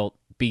 Vanderbilt,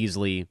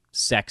 Beasley,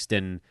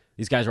 Sexton.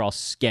 These guys are all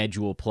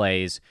schedule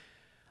plays.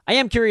 I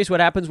am curious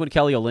what happens when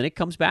Kelly Olynyk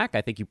comes back.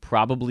 I think you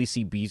probably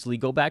see Beasley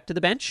go back to the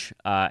bench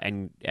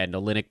and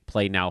Olynyk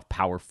play now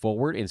power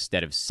forward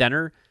instead of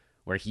center,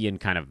 where he and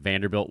kind of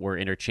Vanderbilt were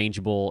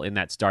interchangeable in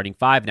that starting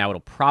five. Now it'll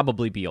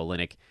probably be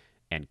Olynyk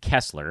and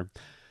Kessler.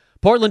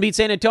 Portland beat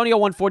San Antonio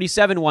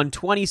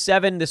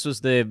 147-127. This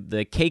was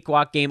the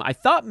cakewalk game. I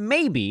thought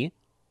maybe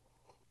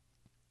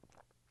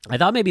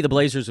the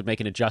Blazers would make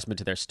an adjustment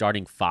to their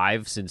starting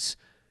five since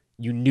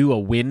you knew a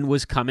win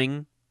was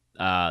coming.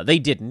 They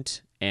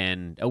didn't,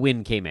 and a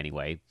win came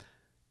anyway.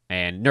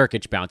 And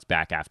Nurkic bounced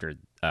back after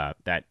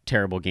that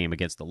terrible game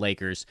against the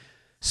Lakers.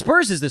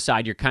 Spurs is the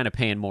side you're kind of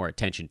paying more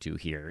attention to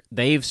here.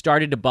 They've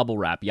started to bubble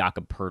wrap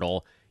Jakob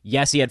Poeltl.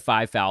 Yes, he had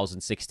 5 fouls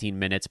in 16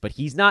 minutes, but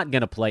he's not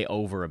going to play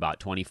over about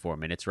 24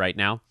 minutes right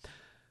now.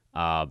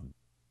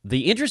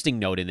 The interesting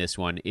note in this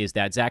one is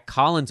that Zach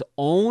Collins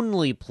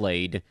only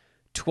played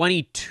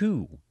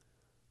 22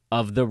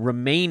 of the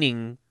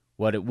remaining,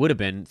 what it would have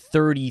been,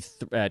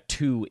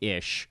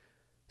 32-ish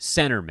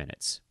center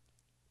minutes.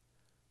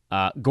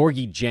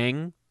 Gorgui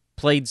Dieng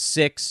played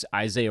 6.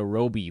 Isaiah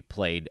Roby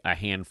played a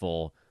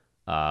handful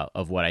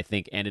of what I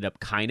think ended up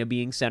kind of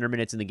being center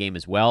minutes in the game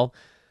as well.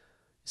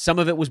 Some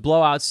of it was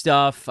blowout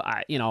stuff.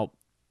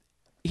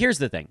 Here's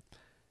the thing.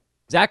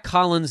 Zach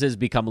Collins has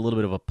become a little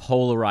bit of a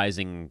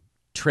polarizing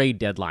trade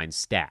deadline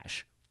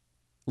stash.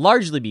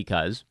 Largely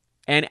because,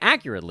 and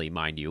accurately,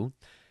 mind you,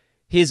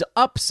 his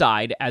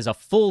upside as a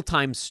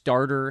full-time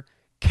starter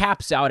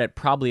caps out at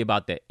probably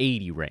about the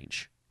 80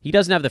 range. He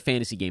doesn't have the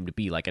fantasy game to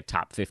be like a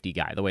top 50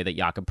 guy the way that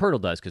Jakob Poeltl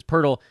does, because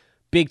Poeltl,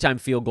 big-time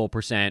field goal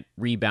percent,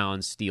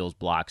 rebounds, steals,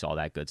 blocks, all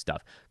that good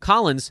stuff.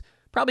 Collins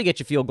probably gets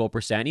you field goal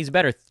percent. He's a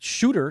better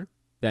shooter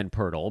than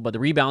Poeltl, but the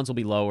rebounds will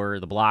be lower,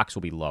 the blocks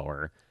will be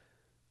lower.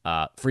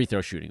 Free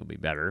throw shooting will be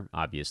better,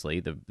 obviously.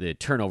 The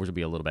turnovers will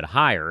be a little bit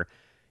higher.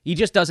 He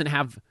just doesn't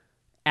have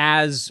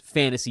as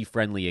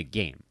fantasy-friendly a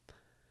game.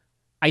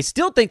 I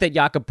still think that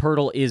Jakob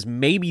Poeltl is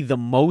maybe the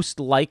most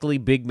likely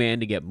big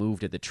man to get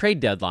moved at the trade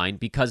deadline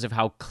because of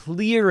how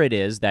clear it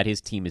is that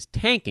his team is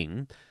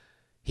tanking,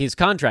 his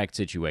contract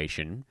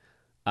situation,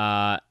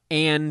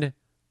 and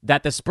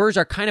that the Spurs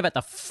are kind of at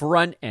the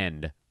front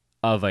end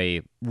of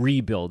a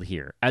rebuild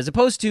here. As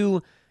opposed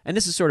to, and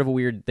this is sort of a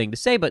weird thing to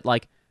say, but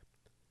like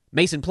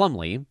Mason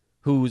Plumlee,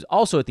 who's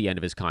also at the end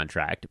of his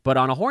contract, but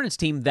on a Hornets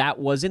team that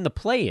was in the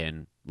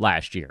play-in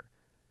last year.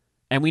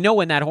 And we know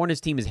when that Hornets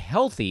team is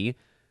healthy,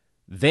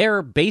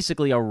 they're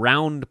basically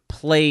around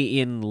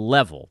play-in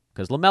level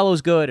because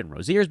LaMelo's good and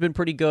Rozier's been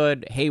pretty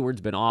good.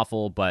 Hayward's been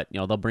awful, but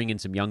they'll bring in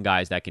some young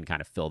guys that can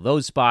kind of fill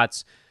those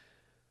spots.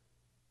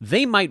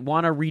 They might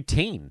want to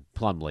retain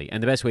Plumlee,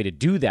 and the best way to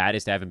do that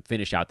is to have him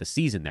finish out the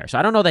season there. So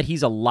I don't know that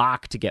he's a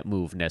lock to get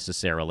moved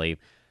necessarily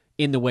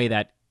in the way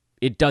that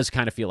it does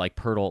kind of feel like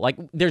Poeltl. Like,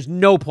 there's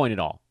no point at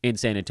all in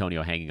San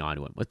Antonio hanging on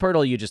to him. With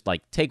Poeltl, you just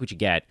take what you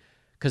get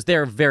because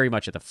they're very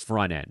much at the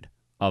front end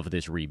of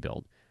this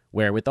rebuild.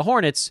 Where with the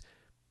Hornets,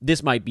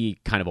 this might be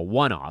kind of a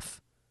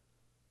one-off.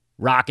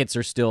 Rockets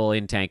are still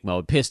in tank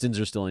mode. Pistons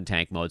are still in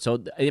tank mode.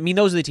 So, I mean,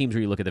 those are the teams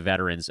where you look at the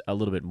veterans a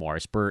little bit more,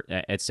 Spurs,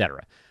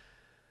 etc.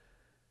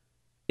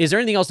 Is there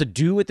anything else to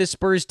do with this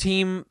Spurs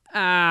team?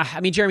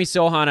 Jeremy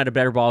Sohan had a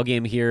better ball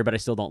game here, but I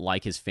still don't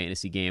like his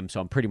fantasy game, so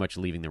I'm pretty much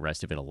leaving the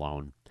rest of it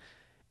alone.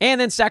 And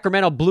then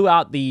Sacramento blew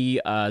out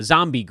the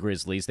Zombie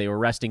Grizzlies. They were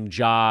resting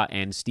Ja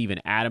and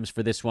Steven Adams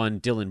for this one.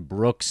 Dylan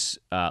Brooks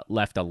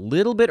left a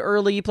little bit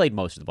early. He played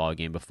most of the ball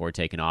game before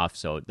taking off,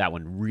 so that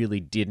one really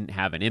didn't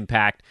have an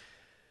impact.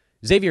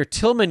 Xavier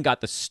Tillman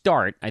got the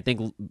start, I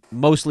think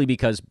mostly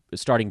because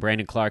starting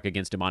Brandon Clark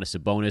against Domantas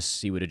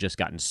Sabonis, he would have just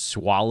gotten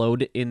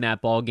swallowed in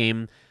that ball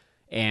game.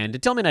 And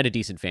Tillman had a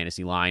decent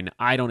fantasy line.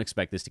 I don't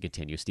expect this to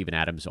continue. Steven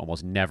Adams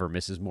almost never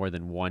misses more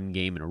than one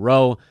game in a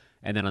row.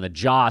 And then on the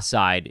Ja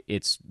side,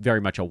 it's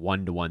very much a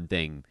one-to-one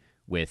thing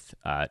with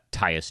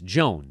Tyus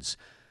Jones.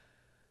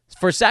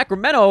 For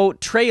Sacramento,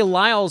 Trey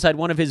Lyles had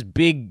one of his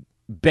big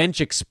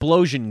bench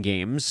explosion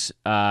games.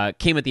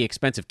 Came at the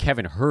expense of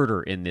Kevin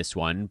Huerter in this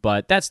one,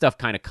 but that stuff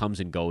kind of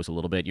comes and goes a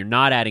little bit. You're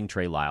not adding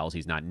Trey Lyles.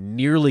 He's not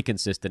nearly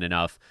consistent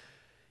enough.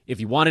 If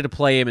you wanted to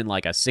play him in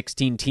like a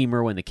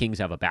 16-teamer when the Kings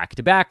have a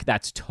back-to-back,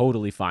 that's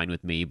totally fine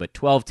with me, but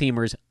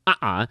 12-teamers,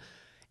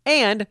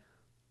 And,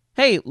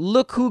 hey,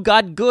 look who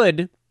got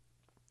good.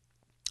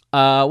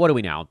 What are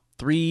we now?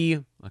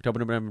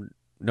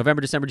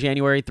 November, December,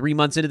 January, 3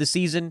 months into the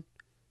season.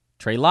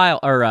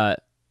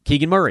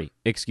 Keegan Murray,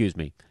 excuse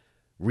me.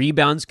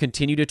 Rebounds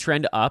continue to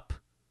trend up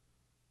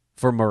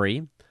for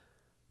Murray.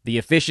 The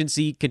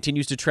efficiency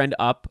continues to trend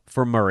up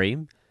for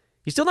Murray.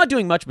 He's still not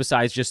doing much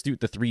besides just shoot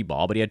the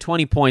 3-ball, but he had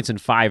 20 points and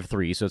 5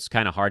 threes, so it's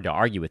kind of hard to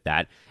argue with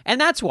that.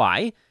 And that's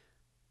why,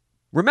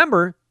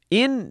 remember,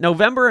 in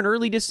November and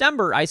early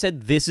December, I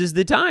said, this is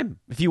the time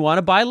if you want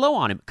to buy low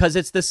on him, because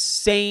it's the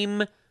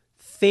same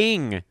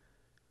thing.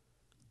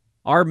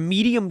 Our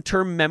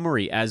medium-term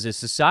memory as a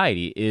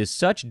society is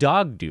such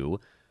dog do.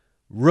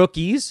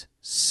 Rookies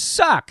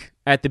suck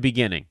at the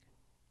beginning.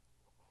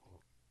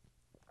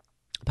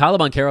 Paolo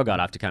Banchero got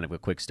off to kind of a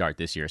quick start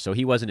this year, so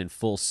he wasn't in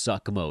full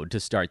suck mode to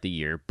start the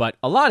year, but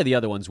a lot of the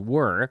other ones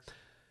were.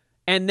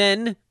 And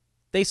then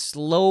they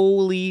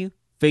slowly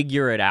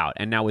figure it out.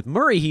 And now with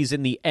Murray, he's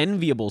in the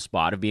enviable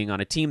spot of being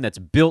on a team that's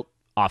built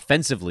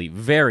offensively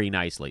very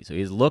nicely. So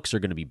his looks are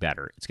going to be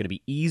better. It's going to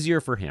be easier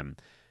for him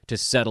to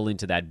settle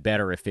into that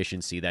better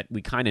efficiency that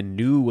we kind of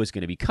knew was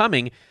going to be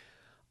coming.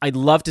 I'd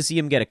love to see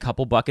him get a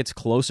couple buckets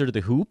closer to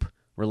the hoop.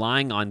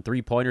 Relying on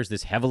three-pointers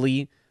this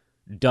heavily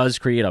does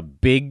create a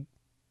big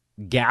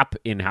gap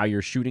in how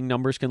your shooting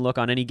numbers can look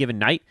on any given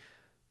night.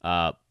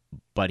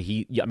 But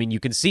you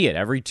can see it.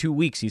 Every 2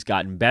 weeks he's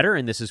gotten better,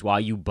 and this is why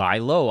you buy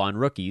low on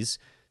rookies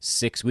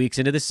 6 weeks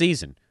into the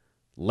season.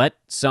 Let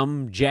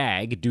some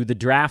jag do the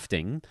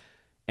drafting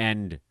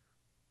and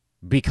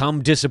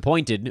become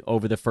disappointed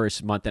over the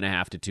first month and a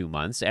half to 2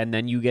 months, and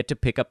then you get to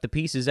pick up the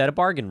pieces at a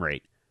bargain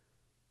rate.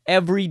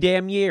 Every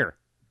damn year.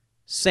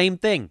 Same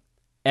thing.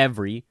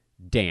 Every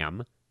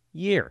damn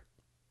year.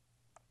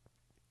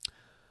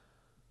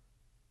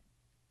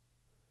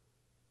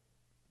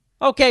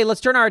 Okay, let's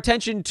turn our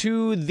attention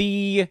to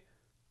the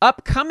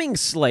upcoming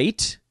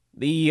slate.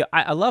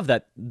 I love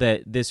that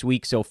this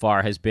week so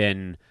far has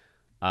been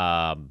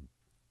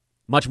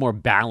much more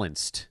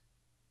balanced.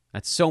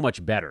 That's so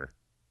much better.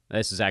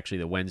 This is actually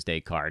the Wednesday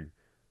card.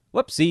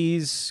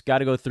 Whoopsies. Got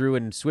to go through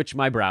and switch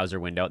my browser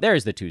window.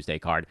 There's the Tuesday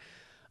card.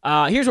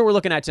 Here's what we're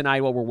looking at tonight,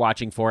 what we're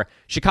watching for.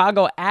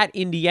 Chicago at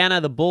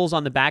Indiana. The Bulls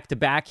on the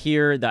back-to-back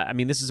here.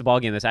 This is a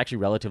ballgame that's actually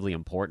relatively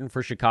important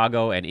for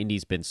Chicago, and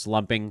Indy's been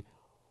slumping.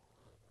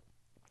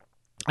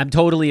 I'm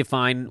totally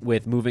fine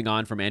with moving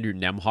on from Andrew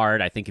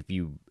Nembhard. I think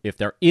if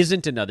there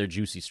isn't another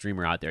juicy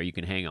streamer out there, you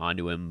can hang on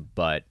to him,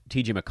 but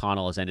TJ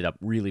McConnell has ended up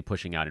really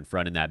pushing out in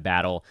front in that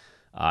battle.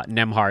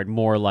 Nembhard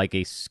more like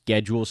a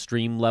schedule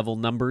stream level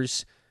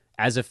numbers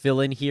as a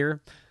fill-in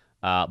here.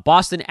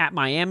 Boston at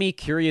Miami.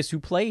 Curious who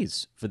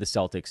plays for the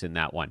Celtics in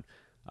that one.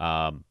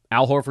 Al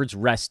Horford's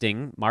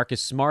resting.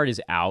 Marcus Smart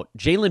is out.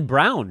 Jaylen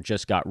Brown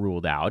just got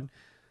ruled out.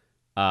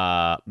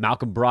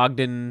 Malcolm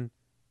Brogdon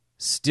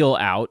still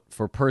out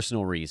for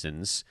personal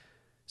reasons.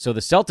 So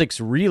the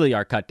Celtics really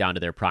are cut down to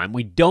their prime.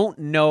 We don't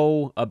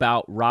know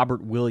about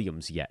Robert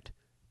Williams yet.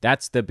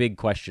 That's the big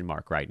question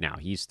mark right now.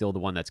 He's still the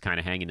one that's kind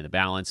of hanging in the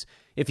balance.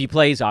 If he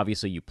plays,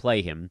 obviously you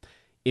play him.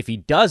 If he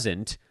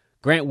doesn't,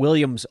 Grant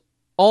Williams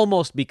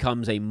almost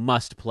becomes a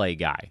must-play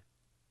guy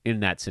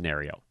in that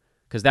scenario,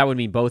 because that would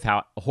mean both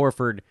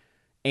Horford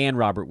and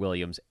Robert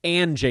Williams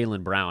and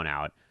Jaylen Brown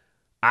out.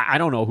 I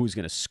don't know who's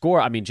going to score.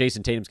 I mean,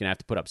 Jason Tatum's going to have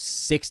to put up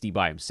 60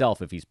 by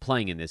himself if he's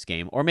playing in this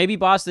game. Or maybe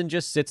Boston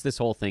just sits this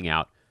whole thing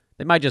out.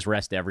 They might just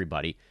rest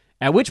everybody.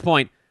 At which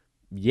point,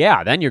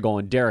 yeah, then you're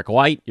going Derek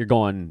White. You're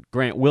going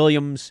Grant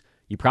Williams.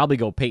 You probably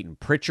go Peyton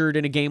Pritchard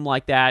in a game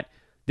like that.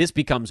 This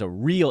becomes a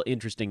real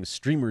interesting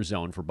streamer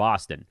zone for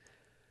Boston.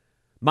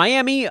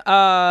 Miami,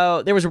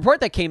 there was a report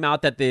that came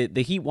out that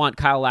the Heat want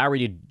Kyle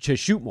Lowry to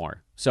shoot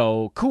more.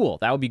 So, cool.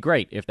 That would be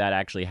great if that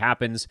actually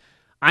happens.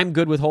 I'm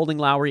good with holding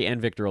Lowry and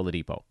Victor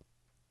Oladipo.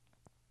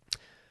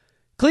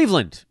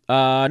 Cleveland,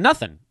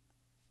 nothing.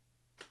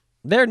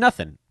 They're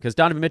nothing, because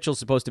Donovan Mitchell's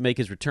supposed to make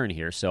his return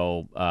here,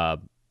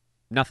 so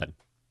nothing.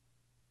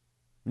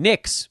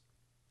 Knicks,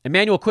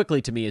 Emmanuel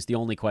Quickley to me is the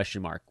only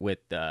question mark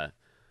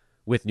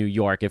with New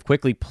York. If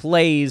Quickley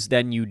plays,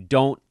 then you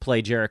don't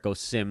play Jericho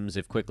Sims.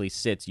 If Quickley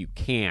sits, you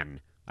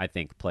can, I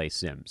think, play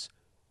Sims.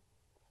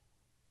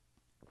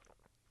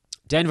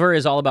 Denver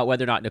is all about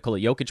whether or not Nikola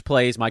Jokic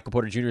plays. Michael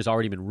Porter Jr. has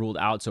already been ruled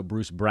out, so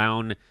Bruce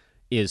Brown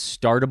is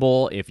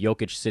startable. If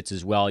Jokic sits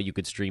as well, you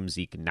could stream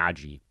Zeke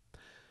Naji.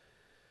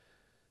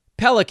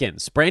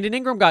 Pelicans. Brandon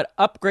Ingram got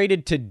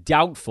upgraded to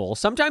doubtful.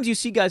 Sometimes you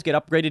see guys get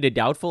upgraded to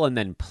doubtful and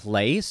then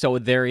play, so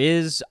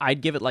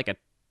I'd give it like a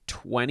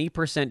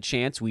 20%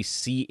 chance we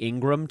see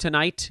Ingram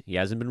tonight. He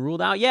hasn't been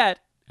ruled out yet,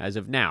 as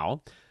of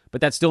now,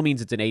 but that still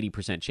means it's an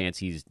 80% chance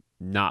he's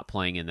not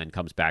playing and then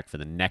comes back for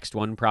the next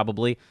one,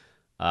 probably.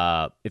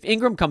 If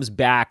Ingram comes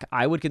back,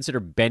 I would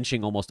consider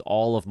benching almost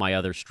all of my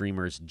other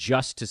streamers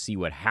just to see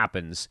what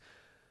happens,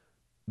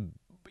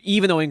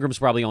 even though Ingram's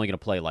probably only going to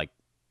play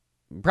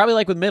probably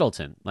like with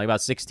Middleton, like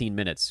about 16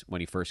 minutes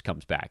when he first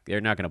comes back. They're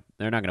not going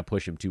to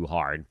push him too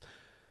hard.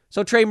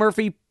 So Trey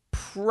Murphy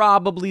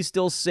probably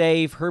still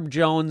safe. Herb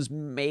Jones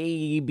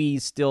maybe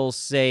still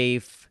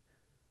safe.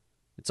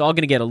 It's all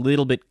going to get a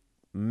little bit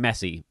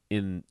messy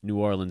in New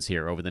Orleans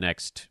here over the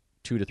next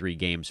 2 to 3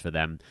 games for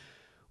them.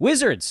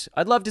 Wizards,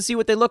 I'd love to see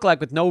what they look like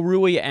with no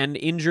Rui and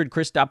injured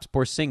Kristaps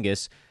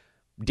Porzingis.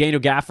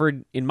 Daniel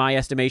Gafford, in my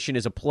estimation,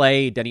 is a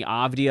play. Denny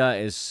Avdia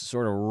is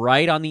sort of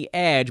right on the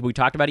edge. We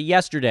talked about it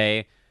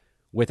yesterday.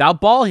 Without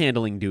ball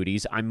handling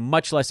duties, I'm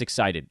much less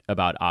excited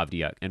about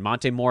Avdia. And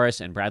Monte Morris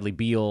and Bradley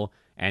Beal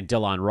and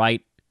Delon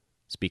Wright,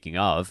 speaking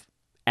of,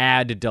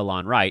 add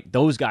Delon Wright.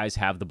 Those guys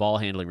have the ball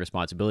handling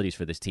responsibilities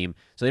for this team,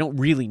 so they don't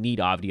really need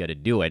Avdia to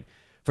do it.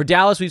 For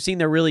Dallas, we've seen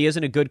there really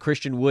isn't a good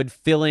Christian Wood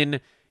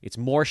fill-in. It's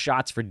more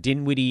shots for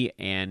Dinwiddie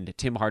and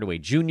Tim Hardaway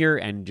Jr.,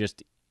 and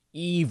just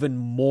even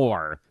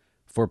more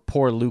for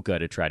poor Luka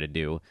to try to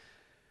do.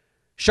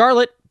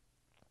 Charlotte,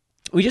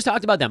 we just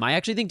talked about them. I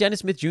actually think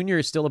Dennis Smith Jr.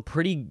 is still a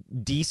pretty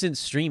decent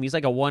stream. He's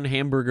like a one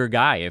hamburger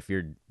guy if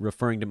you're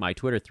referring to my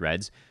Twitter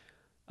threads.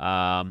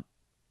 Nothing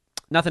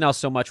else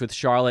so much with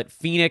Charlotte.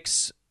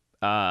 Phoenix,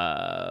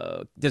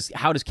 how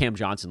does Cam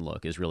Johnson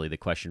look is really the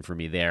question for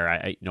me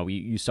there.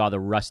 You saw the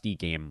rusty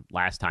game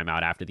last time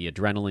out after the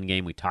adrenaline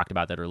game. We talked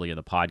about that earlier in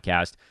the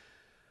podcast.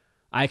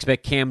 I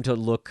expect Cam to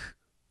look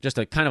just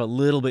a kind of a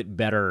little bit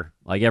better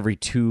like every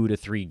 2 to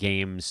 3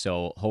 games,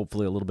 so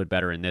hopefully a little bit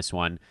better in this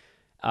one.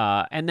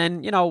 And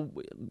then,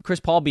 Chris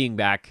Paul being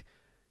back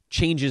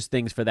changes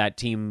things for that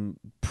team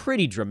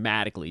pretty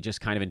dramatically,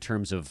 just kind of in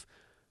terms of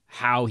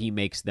how he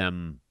makes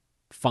them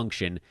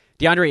function.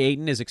 DeAndre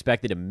Ayton is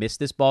expected to miss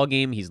this ball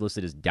game. He's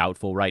listed as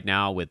doubtful right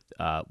now with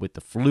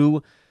the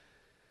flu.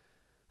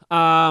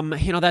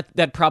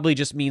 That probably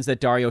just means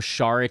that Dario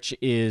Saric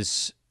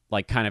is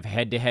like kind of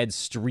head-to-head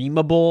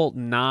streamable,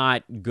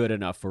 not good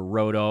enough for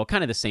Roto.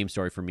 Kind of the same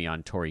story for me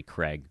on Torrey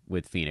Craig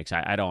with Phoenix.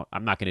 I'm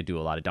not going to do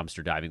a lot of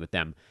dumpster diving with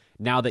them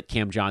now that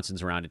Cam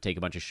Johnson's around to take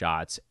a bunch of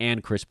shots,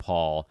 and Chris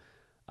Paul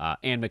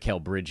and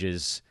Mikal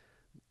Bridges.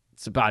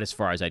 It's about as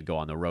far as I'd go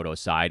on the Roto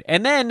side.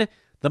 And then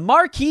the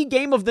marquee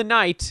game of the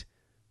night,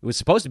 it was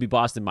supposed to be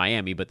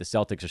Boston-Miami, but the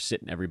Celtics are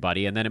sitting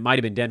everybody, and then it might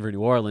have been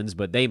Denver-New Orleans,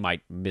 but they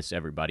might miss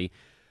everybody,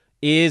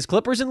 is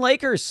Clippers and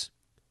Lakers.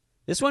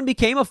 This one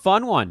became a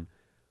fun one.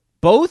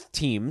 Both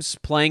teams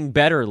playing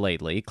better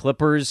lately.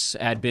 Clippers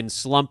had been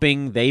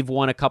slumping. They've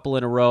won a couple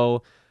in a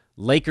row.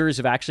 Lakers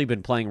have actually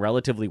been playing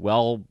relatively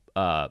well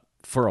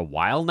for a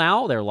while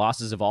now. Their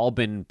losses have all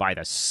been by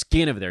the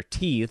skin of their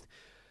teeth.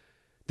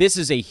 This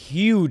is a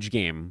huge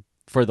game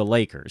for the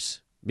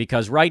Lakers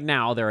because right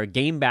now they're a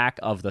game back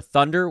of the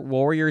Thunder,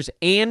 Warriors,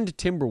 and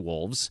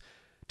Timberwolves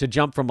to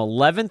jump from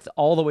 11th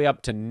all the way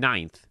up to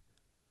 9th.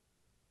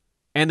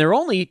 And they're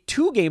only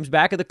 2 games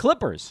back of the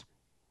Clippers.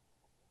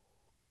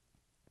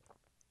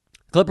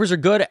 Clippers are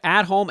good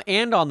at home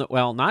and on the...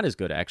 Well, not as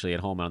good, actually, at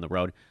home and on the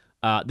road.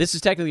 This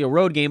is technically a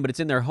road game, but it's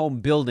in their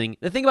home building.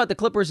 The thing about the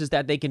Clippers is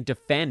that they can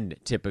defend,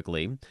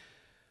 typically.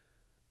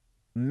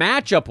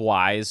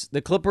 Matchup-wise,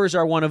 the Clippers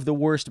are one of the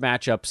worst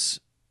matchups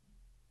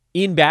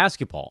in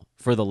basketball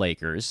for the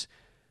Lakers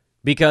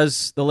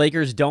because the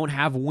Lakers don't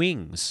have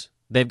wings.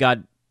 They've got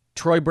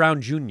Troy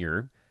Brown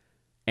Jr.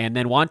 and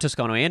then Juan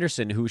Toscano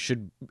Anderson, who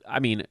should...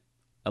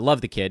 I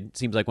love the kid.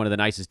 Seems like one of the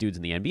nicest dudes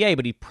in the NBA,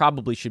 but he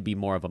probably should be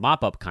more of a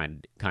mop-up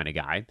kind of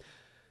guy.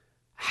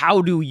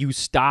 How do you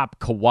stop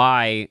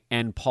Kawhi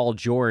and Paul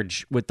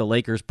George with the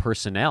Lakers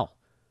personnel?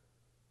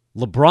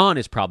 LeBron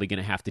is probably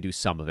going to have to do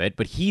some of it,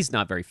 but he's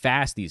not very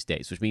fast these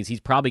days, which means he's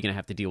probably going to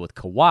have to deal with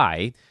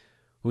Kawhi,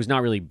 who's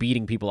not really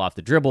beating people off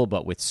the dribble,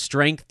 but with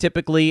strength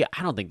typically.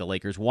 I don't think the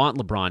Lakers want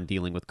LeBron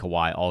dealing with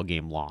Kawhi all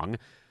game long.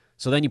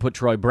 So then you put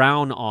Troy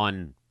Brown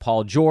on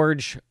Paul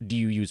George. Do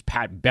you use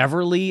Pat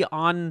Beverly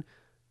on...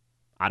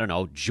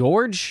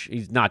 George?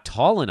 He's not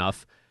tall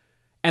enough.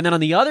 And then on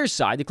the other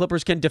side, the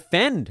Clippers can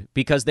defend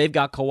because they've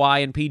got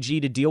Kawhi and PG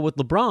to deal with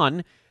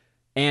LeBron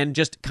and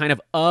just kind of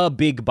a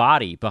big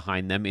body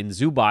behind them in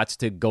Zubats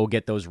to go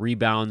get those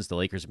rebounds. The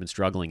Lakers have been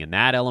struggling in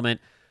that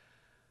element.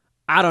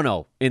 I don't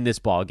know in this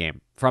ball game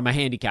from a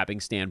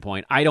handicapping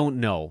standpoint. I don't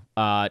know.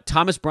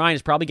 Thomas Bryant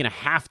is probably going to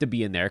have to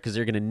be in there because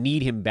they're going to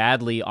need him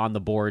badly on the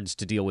boards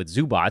to deal with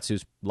Zubats,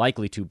 who's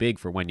likely too big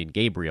for Wenyen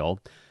Gabriel.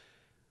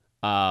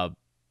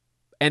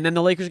 And then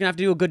the Lakers are going to have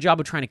to do a good job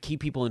of trying to keep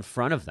people in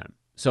front of them.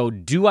 So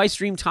do I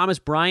stream Thomas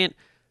Bryant?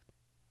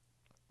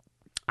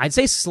 I'd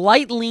say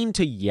slight lean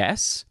to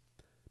yes,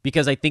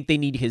 because I think they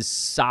need his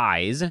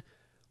size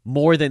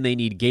more than they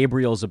need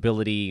Gabriel's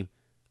ability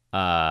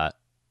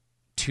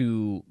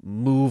to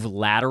move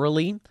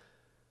laterally.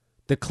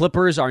 The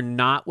Clippers are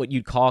not what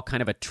you'd call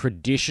kind of a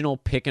traditional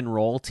pick and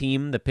roll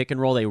team. The pick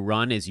and roll they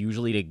run is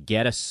usually to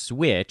get a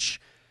switch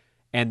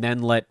and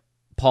then let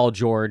Paul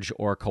George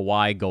or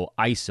Kawhi go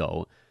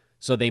ISO.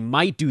 So they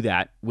might do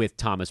that with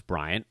Thomas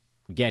Bryant,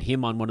 get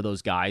him on one of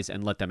those guys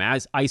and let them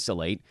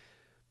isolate.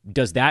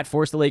 Does that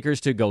force the Lakers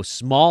to go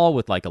small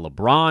with like a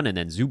LeBron and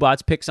then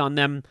Zubats picks on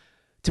them?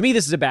 To me,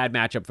 this is a bad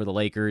matchup for the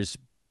Lakers,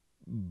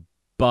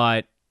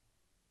 but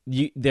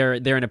they're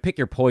in a pick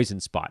your poison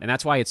spot, and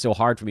that's why it's so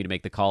hard for me to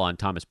make the call on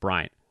Thomas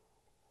Bryant.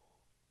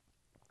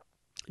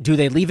 Do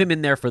they leave him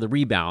in there for the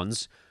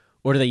rebounds,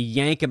 or do they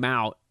yank him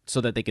out so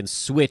that they can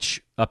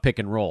switch a pick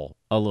and roll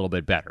a little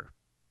bit better?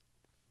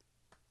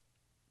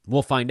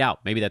 We'll find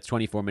out. Maybe that's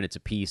 24 minutes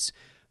apiece.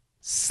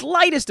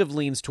 Slightest of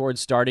leans towards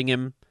starting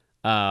him,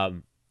 but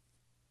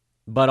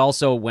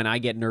also when I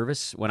get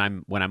nervous, when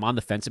I'm on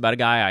the fence about a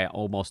guy, I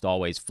almost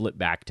always flip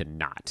back to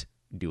not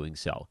doing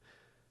so.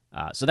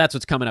 So that's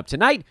what's coming up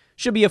tonight.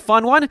 Should be a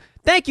fun one.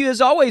 Thank you,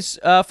 as always,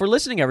 for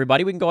listening,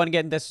 everybody. We can go on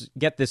and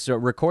get this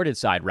recorded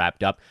side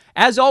wrapped up.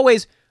 As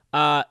always,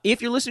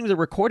 if you're listening to the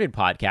recorded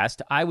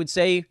podcast, I would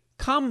say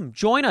come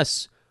join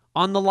us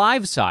on the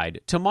live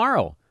side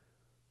tomorrow.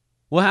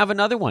 We'll have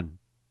another one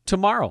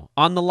tomorrow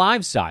on the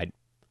live side.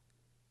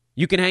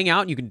 You can hang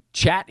out. You can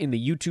chat in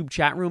the YouTube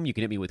chat room. You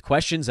can hit me with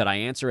questions that I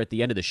answer at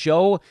the end of the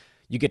show.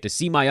 You get to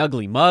see my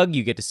ugly mug.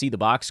 You get to see the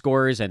box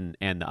scores and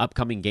the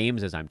upcoming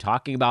games as I'm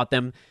talking about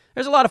them.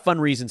 There's a lot of fun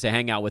reasons to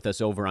hang out with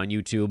us over on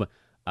YouTube.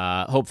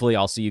 Hopefully,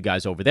 I'll see you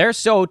guys over there.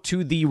 So,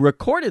 to the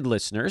recorded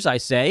listeners, I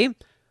say,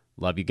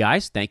 love you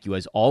guys. Thank you,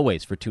 as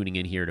always, for tuning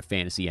in here to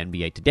Fantasy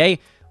NBA Today.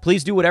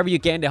 Please do whatever you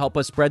can to help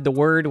us spread the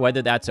word,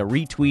 whether that's a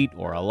retweet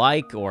or a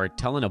like or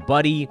telling a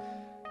buddy,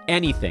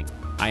 anything.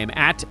 I am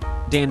at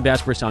Dan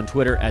Besbris on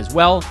Twitter as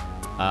well.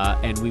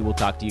 And we will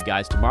talk to you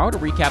guys tomorrow to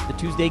recap the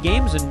Tuesday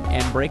games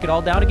and break it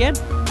all down again.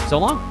 So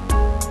long.